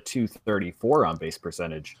 200 to 234 on base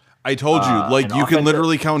percentage. I told you, you can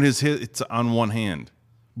literally count his hits on one hand.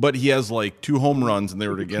 But he has like 2 home runs, and they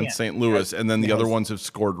were against St. Louis, and then the other ones have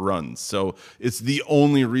scored runs. So it's the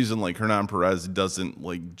only reason like Hernan Perez doesn't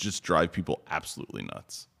like just drive people absolutely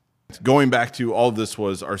nuts. Going back to all of this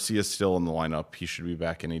was Arcia still in the lineup. He should be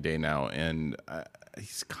back any day now, and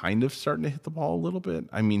he's kind of starting to hit the ball a little bit.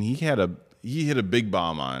 I mean, he hit a big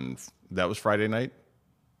bomb on that was Friday night.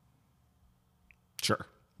 Sure.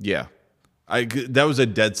 Yeah. That was a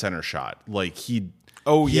dead center shot. Like he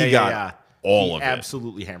all of it.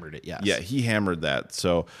 Absolutely hammered it. Yes. Yeah, he hammered that.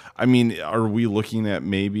 So, I mean, are we looking at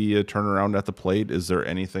maybe a turnaround at the plate? Is there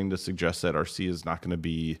anything to suggest that Arcia is not going to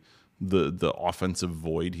be the offensive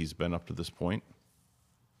void he's been up to this point?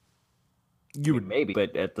 You would maybe,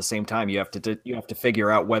 but at the same time, you have to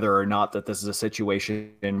figure out whether or not that this is a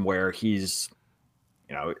situation where he's,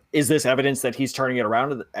 is this evidence that he's turning it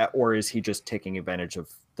around, or is he just taking advantage of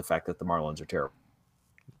the fact that the Marlins are terrible?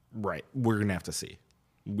 Right. We're gonna have to see.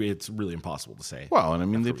 It's really impossible to say. Well, and I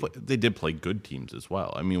mean, they did play good teams as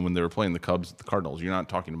well. I mean, when they were playing the Cubs, the Cardinals, you're not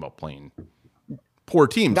talking about playing poor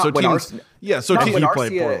teams. Not so teams,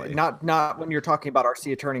 played poorly. Not when you're talking about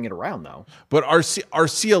Arcia turning it around, though. But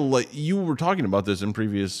Arcia, you were talking about this in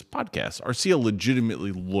previous podcasts. Arcia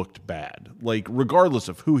legitimately looked bad. Like, regardless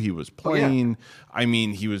of who he was playing, I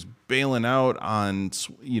mean, he was bailing out on,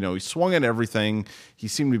 he swung at everything. He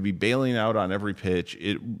seemed to be bailing out on every pitch.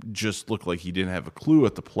 It just looked like he didn't have a clue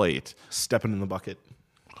at the plate. Stepping in the bucket.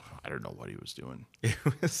 I don't know what he was doing.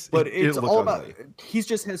 But it's all about, he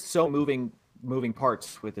just has so moving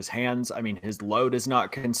parts with his hands. I mean, his load is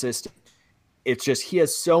not consistent. It's just he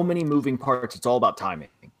has so many moving parts. It's all about timing.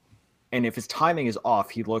 And if his timing is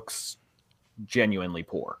off, he looks genuinely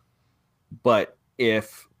poor. But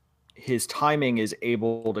if his timing is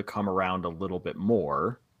able to come around a little bit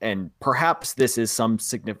more, and perhaps this is some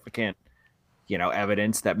significant,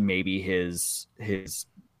 evidence that maybe his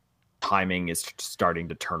timing is starting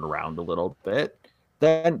to turn around a little bit,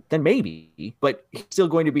 then maybe. But he's still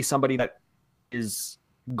going to be somebody that is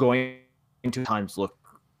going to times look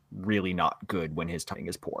really not good when his timing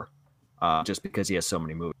is poor, just because he has so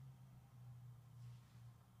many moves.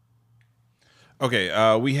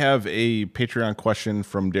 Okay, we have a Patreon question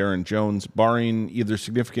from Darren Jones. Barring either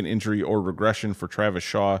significant injury or regression for Travis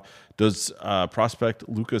Shaw, does prospect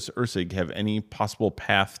Lucas Erceg have any possible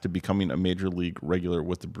path to becoming a major league regular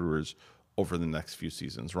with the Brewers over the next few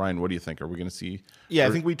seasons? Ryan, what do you think? Are we going to see? Yeah, I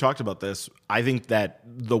think we talked about this. I think that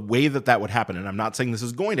the way that would happen, and I'm not saying this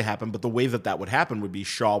is going to happen, but the way that would happen would be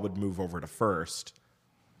Shaw would move over to first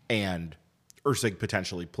and Erceg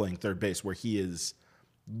potentially playing third base, where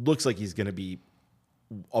looks like he's going to be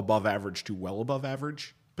above average to well above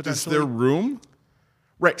average, potentially. Is there room?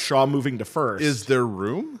 Right, Shaw moving to first. Is there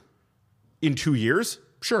room? In 2 years?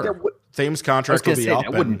 Sure. Thames' contract will be up.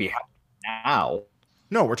 That wouldn't be happening now.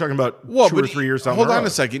 No, we're talking about 2 or 3 years down the road. Hold on a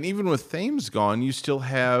second. Even with Thames gone, you still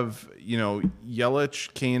have,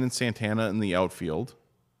 Yelich, Kane, and Santana in the outfield.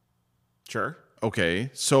 Sure. Okay,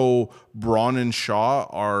 so Braun and Shaw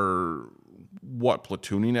are what,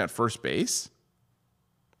 platooning at first base?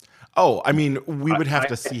 Oh, I mean, we would have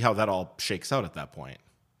to see how that all shakes out at that point.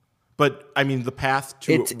 But I mean, the path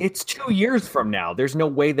to it's 2 years from now. There's no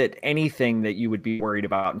way that anything that you would be worried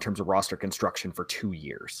about in terms of roster construction for 2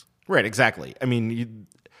 years. Right, exactly. I mean,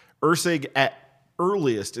 Ursig at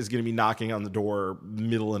earliest is going to be knocking on the door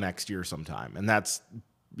middle of next year sometime, and that's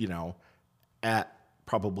at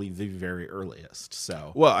probably the very earliest.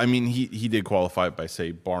 So, well, I mean, he did qualify by,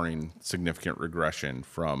 say, barring significant regression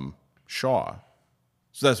from Shaw.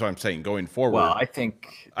 So that's what I'm saying. Going forward, well,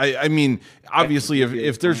 I mean, obviously,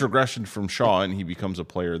 if there's regression from Shaw and he becomes a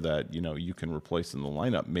player that you can replace in the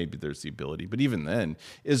lineup, maybe there's the ability. But even then,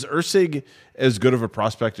 is Ursig as good of a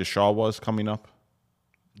prospect as Shaw was coming up?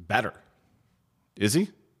 better. Is he?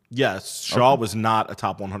 Yes, Shaw was not a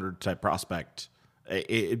top 100 type prospect.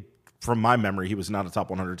 From my memory, he was not a top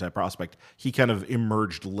 100 type prospect. He kind of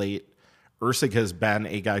emerged late. Ursig has been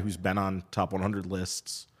a guy who's been on top 100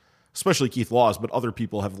 lists, especially Keith Laws, but other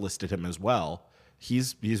people have listed him as well.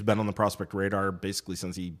 He's been on the prospect radar basically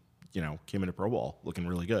since he came into Pro Bowl, looking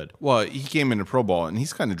really good. Well, he came into Pro Bowl and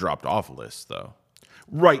he's kind of dropped off lists though.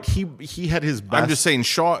 Right, he had his best. I'm just saying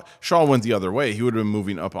Shaw went the other way. He would have been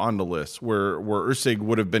moving up on the list where Ursig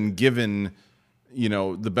would have been given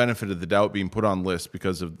the benefit of the doubt, being put on lists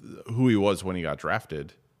because of who he was when he got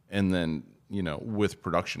drafted, and then with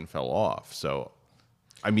production fell off. So,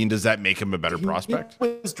 I mean, does that make him a better prospect?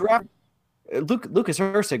 He was drafted. Lucas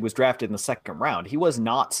Ursig was drafted in the second round. He was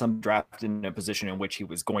not some drafted in a position in which he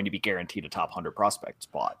was going to be guaranteed a top 100 prospect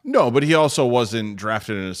spot. No, but he also wasn't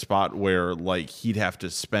drafted in a spot where he'd have to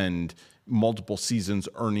spend multiple seasons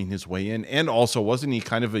earning his way in. And also, wasn't he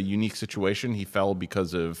kind of a unique situation? He fell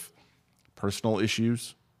because of personal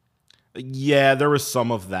issues. Yeah, there was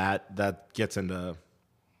some of that gets into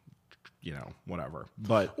whatever.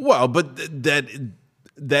 But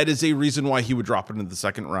that is a reason why he would drop into the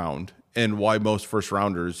second round, and why most first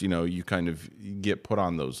rounders, you kind of get put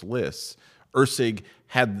on those lists. Ursig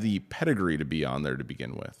had the pedigree to be on there to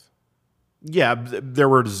begin with. Yeah, there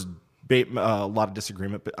was a lot of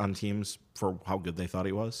disagreement on teams for how good they thought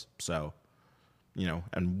he was. So,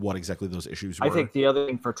 and what exactly those issues were. I think the other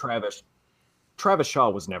thing for Travis Shaw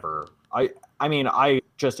was never. I mean, I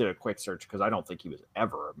just did a quick search because I don't think he was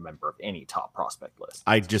ever a member of any top prospect list.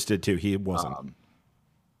 I just did too. He wasn't.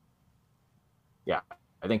 Yeah,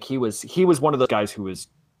 I think he was one of those guys who was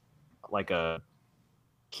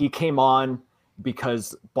he came on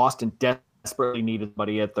because Boston desperately needed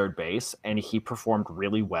somebody at third base, and he performed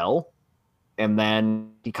really well. And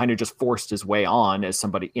then he kind of just forced his way on as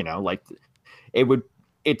somebody,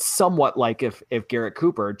 it's somewhat like if Garrett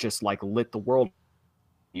Cooper just lit the world,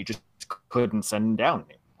 you just couldn't send him down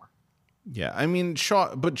anymore. Yeah, I mean,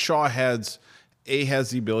 Shaw has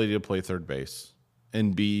the ability to play third base,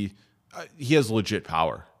 and B, he has legit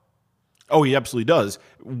power. Oh, he absolutely does.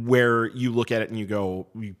 Where you look at it and you go,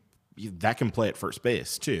 that can play at first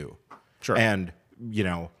base too. Sure. And,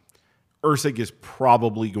 Ursig is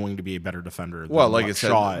probably going to be a better defender than like I said,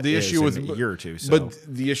 Shaw the issue with in a year or two. So. But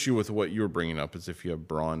the issue with what you were bringing up is if you have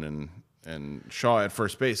Braun and Shaw at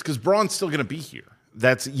first base, because Braun's still going to be here.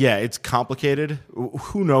 It's complicated.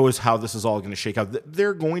 Who knows how this is all going to shake out?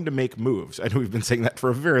 They're going to make moves. I know we've been saying that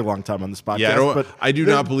for a very long time on this podcast. Yeah, but I do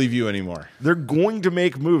not believe you anymore. They're going to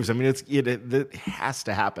make moves. I mean, it has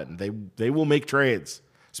to happen. They will make trades.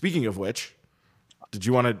 Speaking of which, did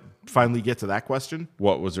you want to finally get to that question?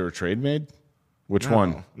 What, was there a trade made? Which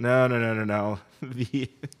one? No.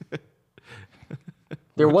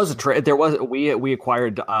 There was a trade. We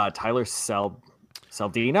acquired Tyler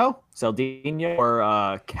Saldino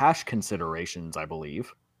or cash considerations, I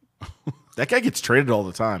believe. That guy gets traded all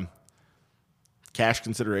the time. Cash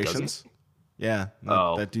considerations. Yeah.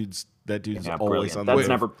 That dude's always on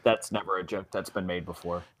the That's never a joke that's been made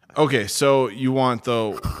before. Okay, so you want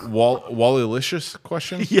the Wallylicious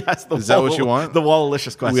question? Yes. Is that what you want? The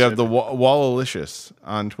Wallylicious question. We have the Wallylicious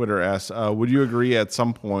on Twitter asks, would you agree at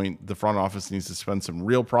some point the front office needs to spend some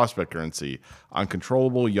real prospect currency on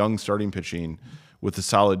controllable young starting pitching with a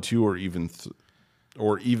solid 2 or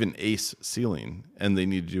even ace ceiling, and they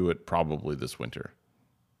need to do it probably this winter?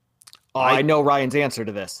 I know Ryan's answer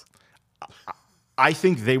to this. I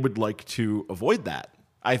think they would like to avoid that.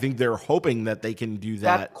 I think they're hoping that they can do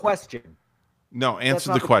that. That question. No,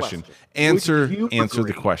 answer the question. Answer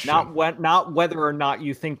the question. Not whether or not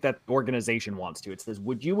you think that the organization wants to. It says,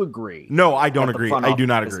 would you agree? No, I don't agree. I do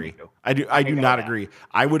not agree. I do not agree.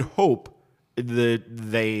 I would hope that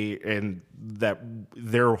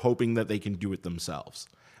they're hoping that they can do it themselves.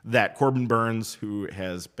 That Corbin Burns, who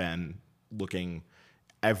has been looking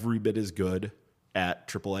every bit as good at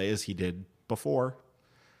AAA as he did before.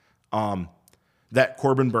 That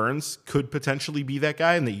Corbin Burnes could potentially be that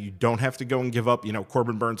guy, and that you don't have to go and give up,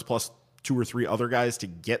 Corbin Burnes plus 2 or 3 other guys to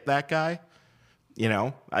get that guy.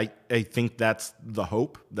 I think that's the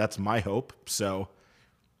hope. That's my hope. So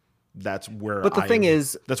that's where. But the thing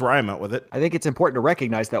is, that's where I'm at with it. I think it's important to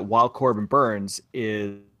recognize that while Corbin Burnes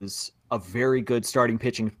is a very good starting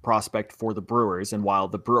pitching prospect for the Brewers, and while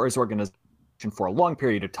the Brewers organization for a long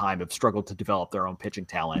period of time have struggled to develop their own pitching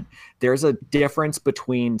talent, there's a difference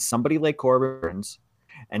between somebody like Corbin Burnes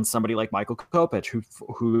and somebody like Michael Kopech,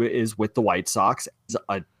 who is with the White Sox,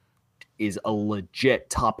 is a legit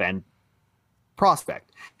top end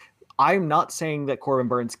prospect. I'm not saying that Corbin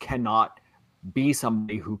Burnes cannot be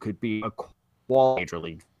somebody who could be a quality major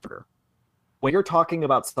league starter. When you're talking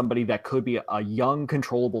about somebody that could be a young,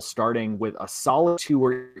 controllable starting with a solid 2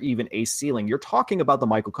 or even ace ceiling, you're talking about the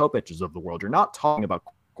Michael Kopeches of the world. You're not talking about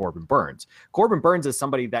Corbin Burnes. Corbin Burnes is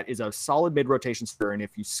somebody that is a solid mid-rotation starter, and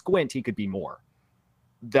if you squint, he could be more.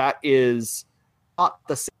 That is not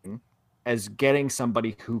the same as getting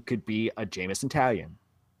somebody who could be a Jameson Taillon.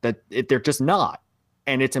 They're just not.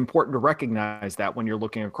 And it's important to recognize that when you're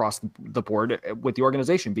looking across the board with the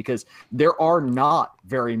organization, because there are not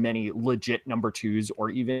very many legit number 2s or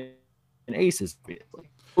even aces.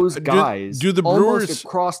 Those guys do the almost Brewers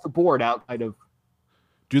across the board outside of.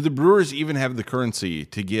 Do the Brewers even have the currency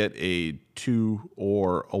to get a 2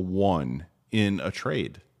 or a 1 in a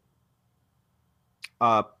trade?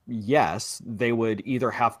 Yes, they would either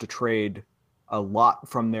have to trade a lot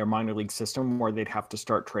from their minor league system, or they'd have to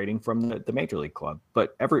start trading from the major league club.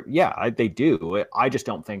 But they do. I just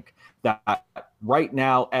don't think that right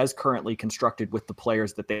now, as currently constructed with the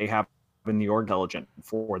players that they have in the org, intelligent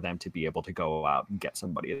for them to be able to go out and get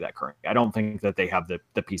somebody of that current. I don't think that they have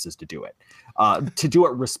the pieces to do it, to do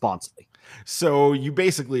it responsibly. So you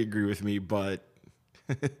basically agree with me, but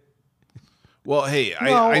well, hey,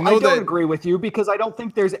 no, I know I don't that agree with you, because I don't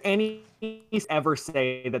think there's any ever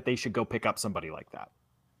say that they should go pick up somebody like that,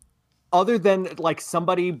 other than like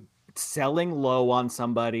somebody selling low on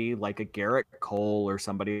somebody like a Garrett Cole or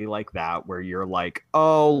somebody like that, where you're like,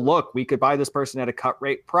 oh, look, we could buy this person at a cut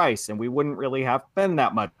rate price and we wouldn't really have to spend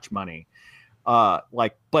that much money. But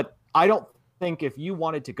I don't think if you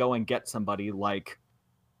wanted to go and get somebody like,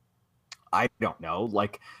 I don't know,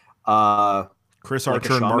 like Chris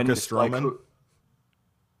Archer and Marcus Stroman.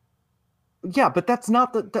 Yeah, but that's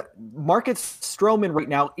not the Marcus Stroman right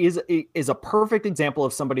now is a perfect example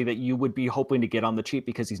of somebody that you would be hoping to get on the cheap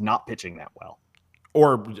because he's not pitching that well.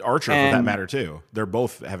 Or Archer, for that matter, too. They're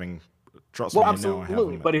both having trust. Well,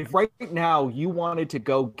 absolutely. But if right now you wanted to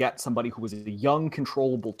go get somebody who was a young,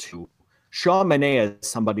 controllable 2, Sean Manaea is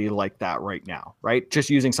somebody like that right now, right? Just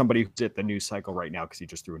using somebody who's at the news cycle right now because he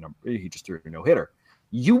just threw a no-hitter.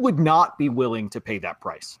 You would not be willing to pay that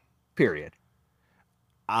price, period.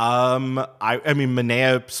 I mean,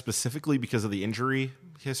 Manaea specifically because of the injury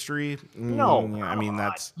history. No, I mean,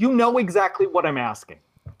 that's, you know exactly what I'm asking.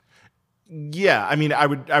 Yeah, I mean, I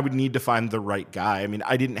would need to find the right guy. I mean,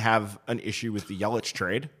 I didn't have an issue with the Yelich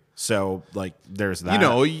trade, so like, there's that.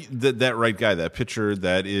 That right guy, that pitcher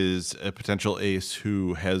that is a potential ace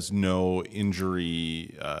who has no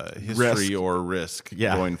injury history or risk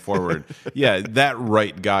going forward. Yeah, that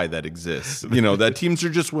right guy that exists. That teams are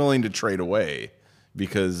just willing to trade away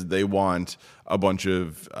because they want a bunch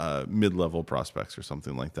of mid-level prospects or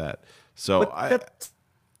something like that. So I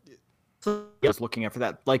was looking after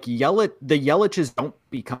that. Like the Yeliches don't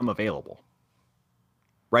become available,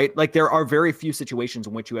 right? Like there are very few situations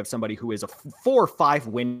in which you have somebody who is a 4 or 5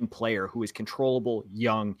 win player who is controllable,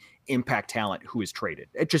 young, impact talent who is traded.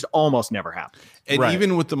 It just almost never happens. And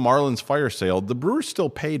even with the Marlins fire sale, the Brewers still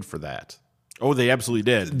paid for that. Oh, they absolutely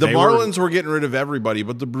did. The Marlins were getting rid of everybody,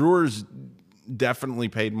 but the Brewers definitely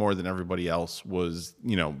paid more than everybody else was,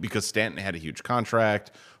 because Stanton had a huge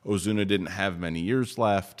contract. Ozuna didn't have many years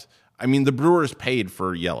left. I mean, the Brewers paid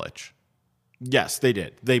for Yelich. Yes, they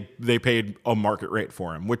did. They paid a market rate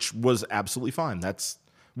for him, which was absolutely fine. That's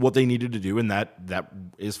what they needed to do, and that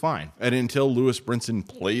is fine. And until Lewis Brinson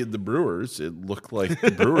played the Brewers, it looked like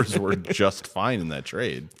the Brewers were just fine in that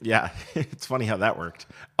trade. Yeah, it's funny how that worked.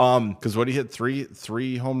 Because what, he hit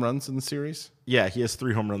three home runs in the series? Yeah, he has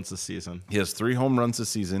 3 home runs this season. He has 3 home runs this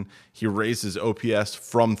season. He raised his OPS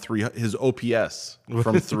from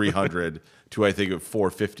 300 to I think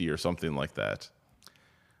 450 or something like that.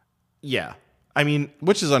 Yeah. I mean,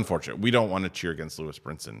 which is unfortunate. We don't want to cheer against Lewis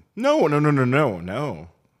Brinson. No.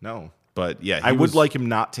 But yeah, I would like him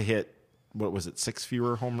not to hit, what was it, 6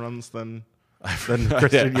 fewer home runs than than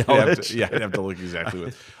Christian Yelich. I'd have to look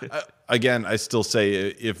exactly what. Again, I still say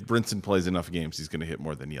if Brinson plays enough games, he's going to hit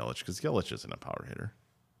more than Yelich because Yelich isn't a power hitter.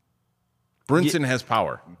 Brinson has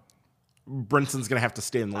power. Brinson's going to have to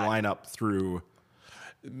stay in the lineup through.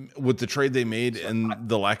 With the trade they made and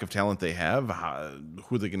the lack of talent they have,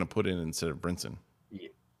 who are they going to put in instead of Brinson?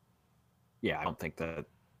 Yeah, I don't think that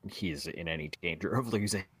he's in any danger of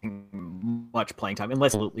losing much playing time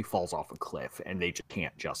unless it absolutely falls off a cliff and they just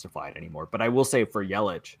can't justify it anymore. But I will say for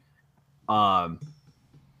Yelich, and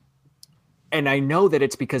I know that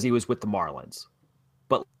it's because he was with the Marlins,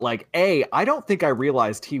 but like, I don't think I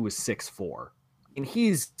realized he was 6'4", and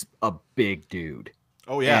he's a big dude.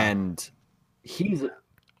 Oh yeah. And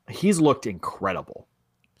he's looked incredible.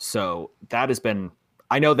 So that has been,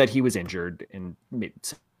 I know that he was injured and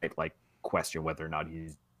like question whether or not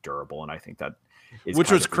he's durable, and I think that is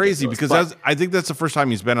which was crazy because I think that's the first time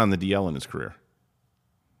he's been on the DL in his career.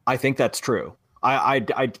 I think that's true.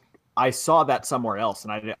 I saw that somewhere else,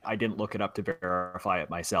 and I didn't look it up to verify it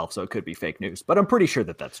myself, so it could be fake news. But I'm pretty sure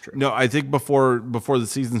that that's true. No, I think before the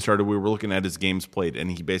season started, we were looking at his games played,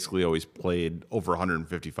 and he basically always played over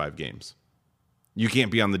 155 games. You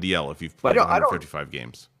can't be on the DL if you've played 155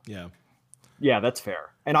 games. Yeah, that's fair.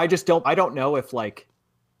 And I don't know if like,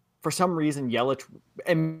 for some reason, Yelich,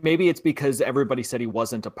 and maybe it's because everybody said he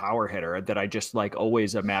wasn't a power hitter, that I just like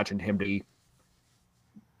always imagined him to be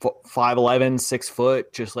 5'11", 6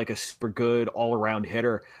 foot, just like a super good all around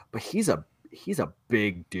hitter. But he's a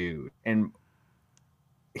big dude, and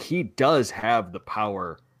he does have the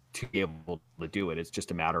power to be able to do it. It's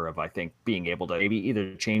just a matter of, I think, being able to maybe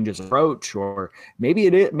either change his approach, or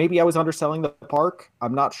maybe I was underselling the park.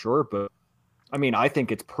 I'm not sure, but I mean, I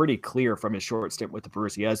think it's pretty clear from his short stint with the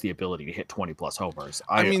Brewers, he has the ability to hit 20-plus homers.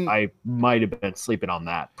 I might have been sleeping on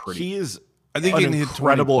that. He is, I think,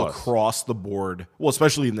 incredible across the board. Well,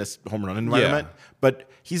 especially in this home run environment. Yeah. But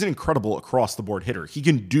he's an incredible across the board hitter. He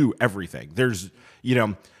can do everything.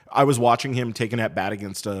 I was watching him take an at bat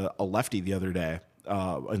against a lefty the other day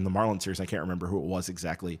in the Marlins series. I can't remember who it was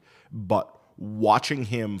exactly, but watching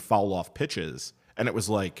him foul off pitches, and it was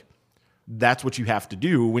like, that's what you have to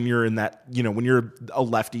do when you're in that, when you're a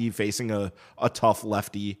lefty facing a tough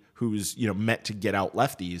lefty who's, meant to get out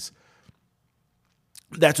lefties.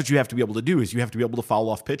 That's what you have to be able to do, is you have to be able to foul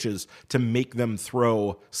off pitches to make them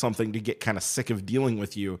throw something to get kind of sick of dealing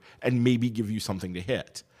with you and maybe give you something to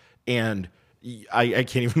hit. And I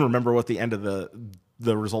can't even remember what the end of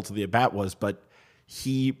the result of the at bat was, but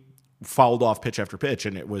he fouled off pitch after pitch,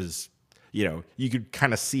 and it was, you could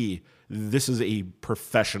kind of see this is a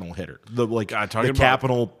professional hitter. The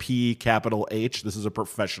capital P, capital H. This is a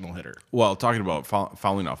professional hitter. Well, talking about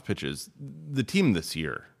fouling off pitches, the team this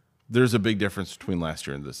year, there's a big difference between last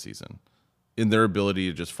year and this season in their ability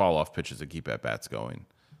to just foul off pitches and keep at bats going.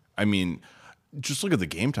 I mean, just look at the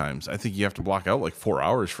game times. I think you have to block out like 4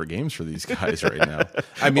 hours for games for these guys right now.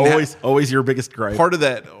 I mean, always your biggest gripe. Part of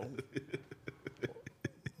that.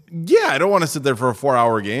 Yeah, I don't want to sit there for a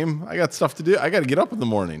 4-hour game. I got stuff to do. I got to get up in the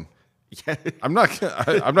morning. Yeah. I'm not going to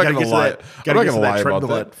lie. I'm not going to lie about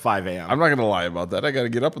that. At 5 a.m. I'm not going to lie about that. I got to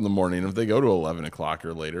get up in the morning. If they go to 11 o'clock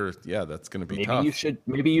or later, yeah, that's going to be tough.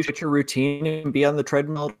 Maybe you should your routine and be on the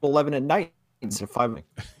treadmill at 11 at night instead of 5.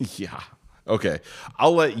 Yeah. Okay.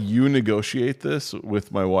 I'll let you negotiate this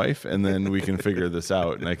with my wife, and then we can figure this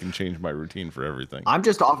out, and I can change my routine for everything.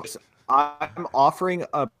 I'm offering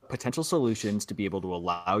potential solutions to be able to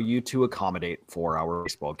allow you to accommodate 4-hour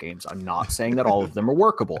baseball games. I'm not saying that all of them are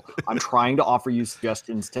workable. I'm trying to offer you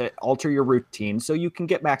suggestions to alter your routine so you can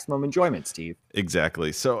get maximum enjoyment, Steve.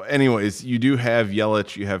 Exactly. So anyways, you do have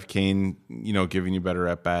Yelich, you have Kane, giving you better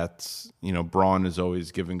at-bats. Braun is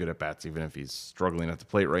always giving good at-bats, even if he's struggling at the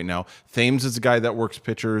plate right now. Thames is a guy that works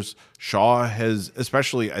pitchers. Shaw has,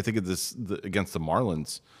 especially I think against the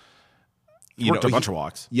Marlins, worked a bunch of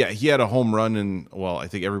walks. Yeah, he had a home run, I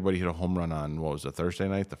think everybody hit a home run on, what was it, Thursday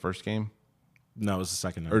night, the first game? No, it was the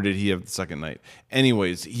second night. Or did he have the second night?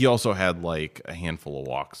 Anyways, he also had like a handful of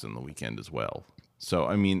walks in the weekend as well. So,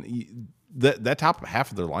 I mean, that top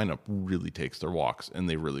half of their lineup really takes their walks, and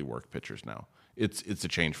they really work pitchers now. It's a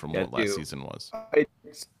change from what last season was. It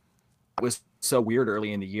was so weird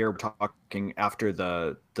early in the year, talking after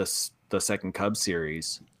the second Cubs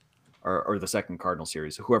series, or the second Cardinal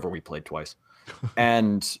series, whoever we played twice.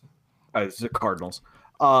 And the Cardinals.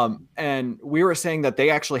 And we were saying that they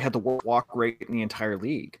actually had the worst walk rate in the entire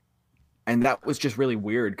league. And that was just really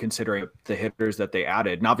weird considering the hitters that they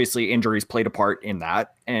added. And obviously injuries played a part in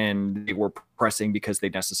that. And they were pressing because they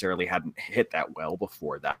necessarily hadn't hit that well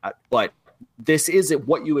before that. But this isn't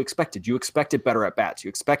what you expected. You expected better at bats. You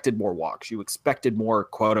expected more walks. You expected more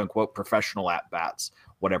quote unquote professional at bats.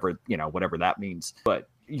 whatever that means. But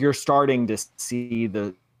you're starting to see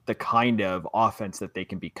the kind of offense that they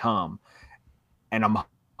can become. And I'm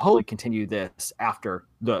hoping to continue this after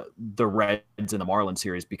the Reds and the Marlins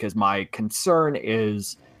series, because my concern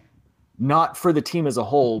is not for the team as a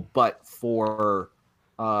whole, but for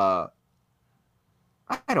I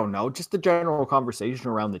don't know, just the general conversation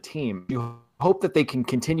around the team. You hope that they can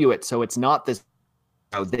continue it, so it's not this,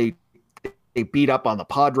 they beat up on the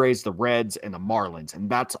Padres, the Reds, and the Marlins, and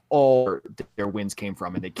that's all their wins came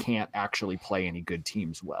from, and they can't actually play any good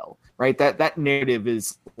teams well, right? That narrative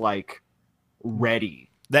is like ready.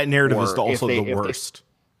 That narrative is also the worst.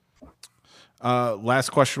 Last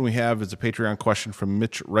question we have is a Patreon question from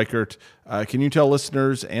Mitch Reichert. Can you tell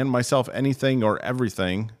listeners and myself anything or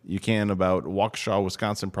everything you can about Waukesha,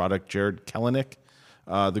 Wisconsin product Jared Kelenic?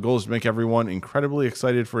 The goal is to make everyone incredibly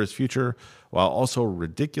excited for his future, while also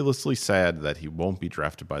ridiculously sad that he won't be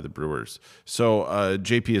drafted by the Brewers. So,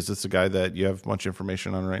 JP, is this a guy that you have much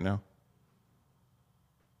information on right now?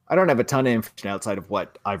 I don't have a ton of information outside of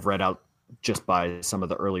what I've read out just by some of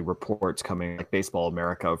the early reports coming, like Baseball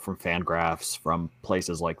America, from Fangraphs, from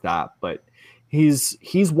places like that. But he's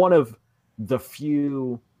one of the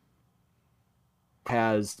few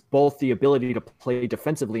has both the ability to play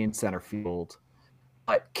defensively in center field,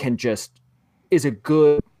 but is a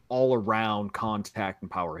good all-around contact and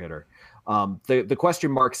power hitter. The question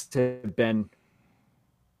marks have been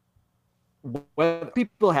whether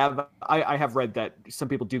people have. I have read that some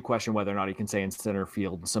people do question whether or not he can stay in center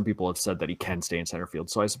field, and some people have said that he can stay in center field.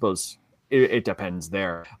 So I suppose it depends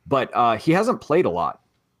there. But he hasn't played a lot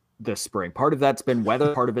this spring. Part of that's been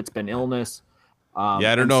weather. Part of it's been illness.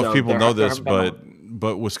 I don't know if people know this,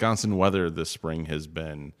 but Wisconsin weather this spring has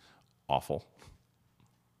been awful,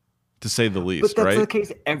 to say the least. But that's right? the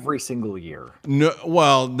case every single year. No,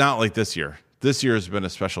 well, not like this year. This year has been a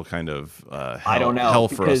special kind of I don't know, hell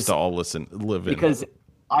for us to all live in. Because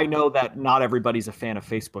I know that not everybody's a fan of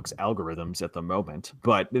Facebook's algorithms at the moment,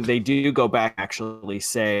 but they do go back and actually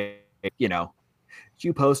say,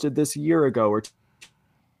 you posted this a year ago or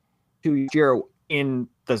 2 years ago in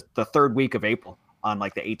the third week of April on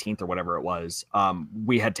like the 18th or whatever it was.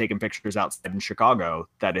 We had taken pictures outside in Chicago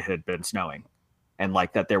that it had been snowing. And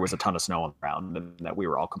like that there was a ton of snow on the ground and that we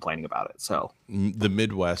were all complaining about it. So the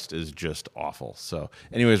Midwest is just awful. So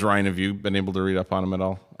anyways, Ryan, have you been able to read up on him at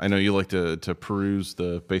all? I know you like to peruse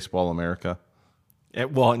the Baseball America.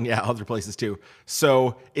 Other places too.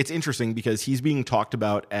 So it's interesting because he's being talked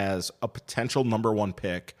about as a potential number one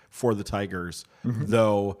pick for the Tigers,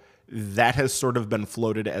 though that has sort of been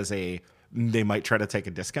floated as they might try to take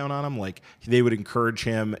a discount on him. Like they would encourage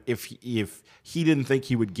him if he didn't think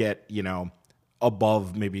he would get,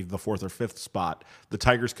 above maybe the fourth or fifth spot, the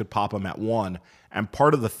Tigers could pop him at 1. And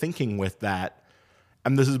part of the thinking with that,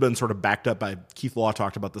 and this has been sort of backed up by Keith Law,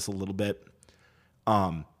 talked about this a little bit.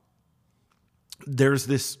 There's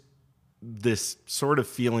this sort of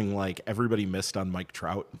feeling like everybody missed on Mike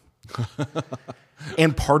Trout.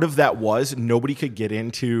 And part of that was nobody could get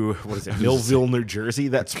into, Millville, New Jersey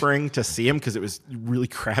that spring to see him because it was really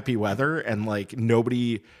crappy weather and like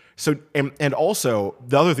nobody. So, and also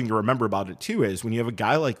the other thing to remember about it too is when you have a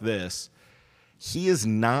guy like this, he is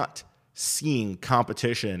not seeing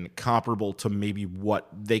competition comparable to maybe what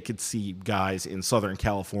they could see guys in Southern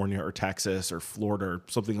California or Texas or Florida or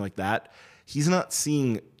something like that. He's not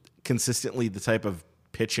seeing consistently the type of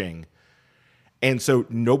pitching. And so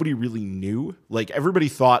nobody really knew. Like everybody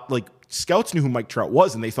thought, like scouts knew who Mike Trout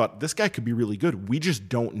was, and they thought this guy could be really good. We just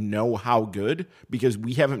don't know how good because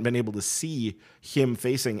we haven't been able to see him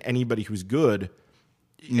facing anybody who's good.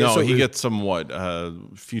 No, so he gets somewhat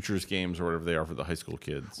futures games or whatever they are for the high school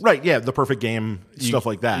kids. Right, yeah, the perfect game, stuff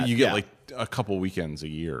like that. You get like a couple weekends a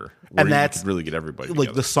year where and that's you could really get everybody like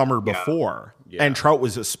together. The summer before. Yeah. And Trout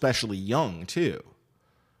was especially young too.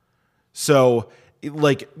 So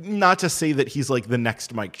like, not to say that he's like the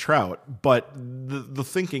next Mike Trout, but the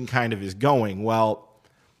thinking kind of is going, well,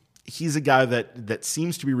 he's a guy that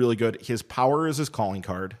seems to be really good. His power is his calling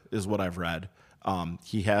card, is what I've read.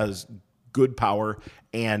 He has good power,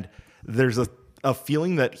 and there's a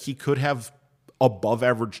feeling that he could have above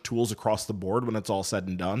average tools across the board when it's all said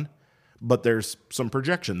and done, but there's some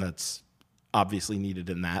projection that's obviously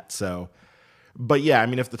needed in that. So, but yeah, I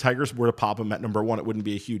mean, if the Tigers were to pop him at number 1, it wouldn't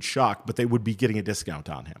be a huge shock, but they would be getting a discount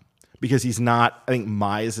on him because he's not. I think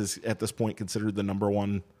Mize is at this point considered the number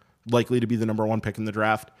 1, likely to be the number 1 pick in the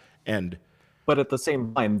draft. But at the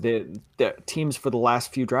same time, the teams for the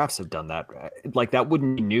last few drafts have done that. Like that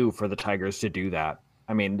wouldn't be new for the Tigers to do that.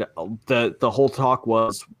 I mean, the whole talk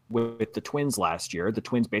was with the Twins last year. The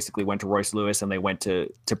Twins basically went to Royce Lewis and they went to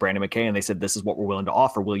Brandon McKay and they said, this is what we're willing to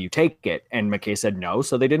offer. Will you take it? And McKay said no,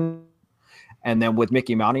 so they didn't. And then with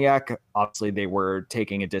Mickey Moniak, obviously they were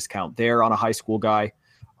taking a discount there on a high school guy.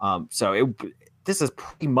 This is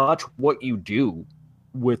pretty much what you do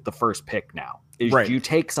with the first pick now. Is Right. You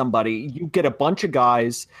take somebody, you get a bunch of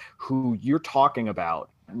guys who you're talking about,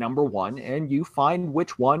 number one, and you find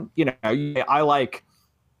which one, I like,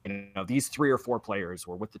 these 3 or 4 players,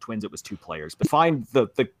 or with the Twins, it was 2 players, but find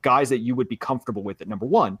the guys that you would be comfortable with at number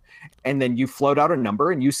one. And then you float out a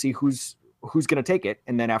number and you see who's going to take it.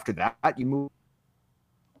 And then after that, you move.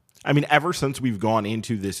 I mean, ever since we've gone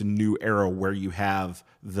into this new era where you have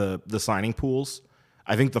the signing pools,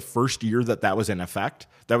 I think the first year that was in effect,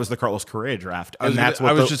 that was the Carlos Correa draft. I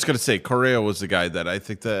was just going to say, Correa was the guy that I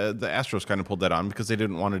think the Astros kind of pulled that on because they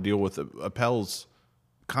didn't want to deal with Appel's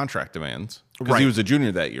contract demands. Because he was a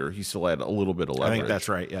junior that year. He still had a little bit of leverage. I think that's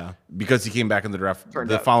right, yeah. Because he came back in the draft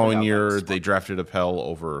the following year, they drafted Appel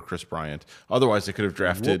over Chris Bryant. Otherwise, they could have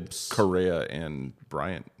drafted Correa and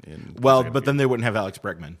Bryant. But then they wouldn't have Alex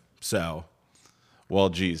Bregman. So, well,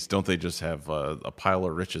 geez, don't they just have a pile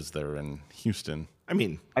of riches there in Houston? I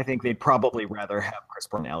mean, I think they'd probably rather have Chris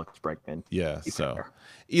Bryant and Alex Bregman. Yeah, so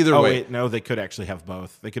either way. Wait, no, they could actually have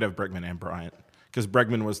both. They could have Bregman and Bryant. Because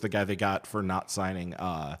Bregman was the guy they got for not signing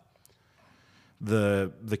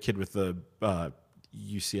the kid with the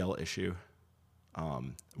UCL issue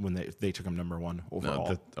when they took him number 1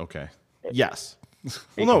 overall. Okay. Yes.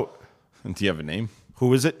 Well, no. And do you have a name?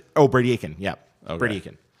 Who is it? Oh, Brady Aiken. Yeah, okay. Brady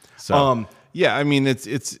Aiken. So yeah, I mean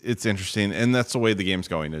it's interesting, and that's the way the game's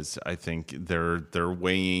going. Is I think they're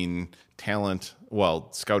weighing talent,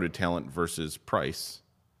 scouted talent versus price.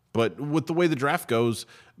 But with the way the draft goes,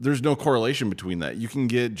 there's no correlation between that. You can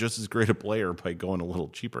get just as great a player by going a little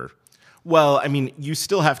cheaper. Well, I mean, you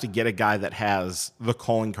still have to get a guy that has the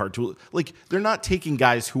calling card tool. Like, they're not taking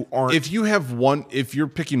guys who aren't. If you're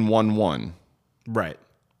picking 1-1, right,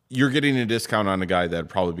 you're getting a discount on a guy that'd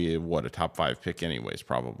probably be a top 5 pick anyways,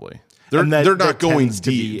 probably. They're not going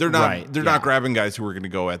deep. They're not grabbing guys who are going to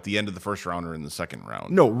go at the end of the first round or in the second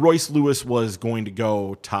round. No, Royce Lewis was going to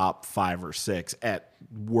go top 5 or 6 at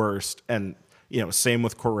worst, and same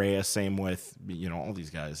with Correa, same with all these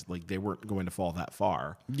guys. Like, they weren't going to fall that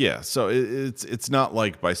far. Yeah, so it's not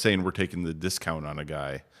like by saying we're taking the discount on a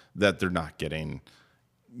guy that they're not getting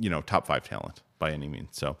top 5 talent by any means.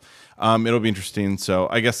 So it'll be interesting. So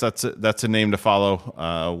I guess that's a name to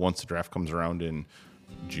follow once the draft comes around in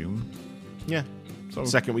June. Yeah. So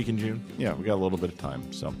second week in June. Yeah, we got a little bit of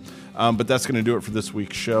time. So, but that's going to do it for this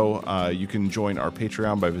week's show. You can join our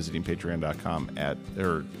Patreon by visiting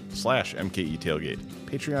patreon.com/MKE Tailgate.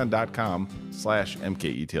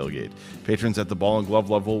 Patreon.com/MKE Tailgate. Patrons at the ball and glove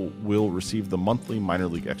level will receive the monthly minor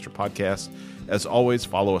league extra podcast. As always,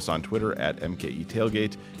 follow us on Twitter at MKE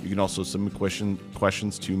Tailgate. You can also submit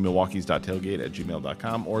questions to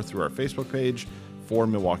milwaukees.tailgate@gmail.com or through our Facebook page for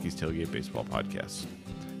Milwaukee's Tailgate Baseball Podcast.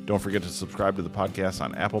 Don't forget to subscribe to the podcast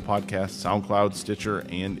on Apple Podcasts, SoundCloud, Stitcher,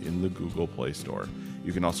 and in the Google Play Store.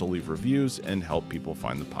 You can also leave reviews and help people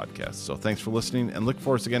find the podcast. So thanks for listening, and look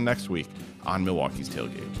for us again next week on Milwaukee's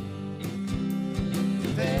Tailgate.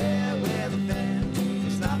 Fair weather,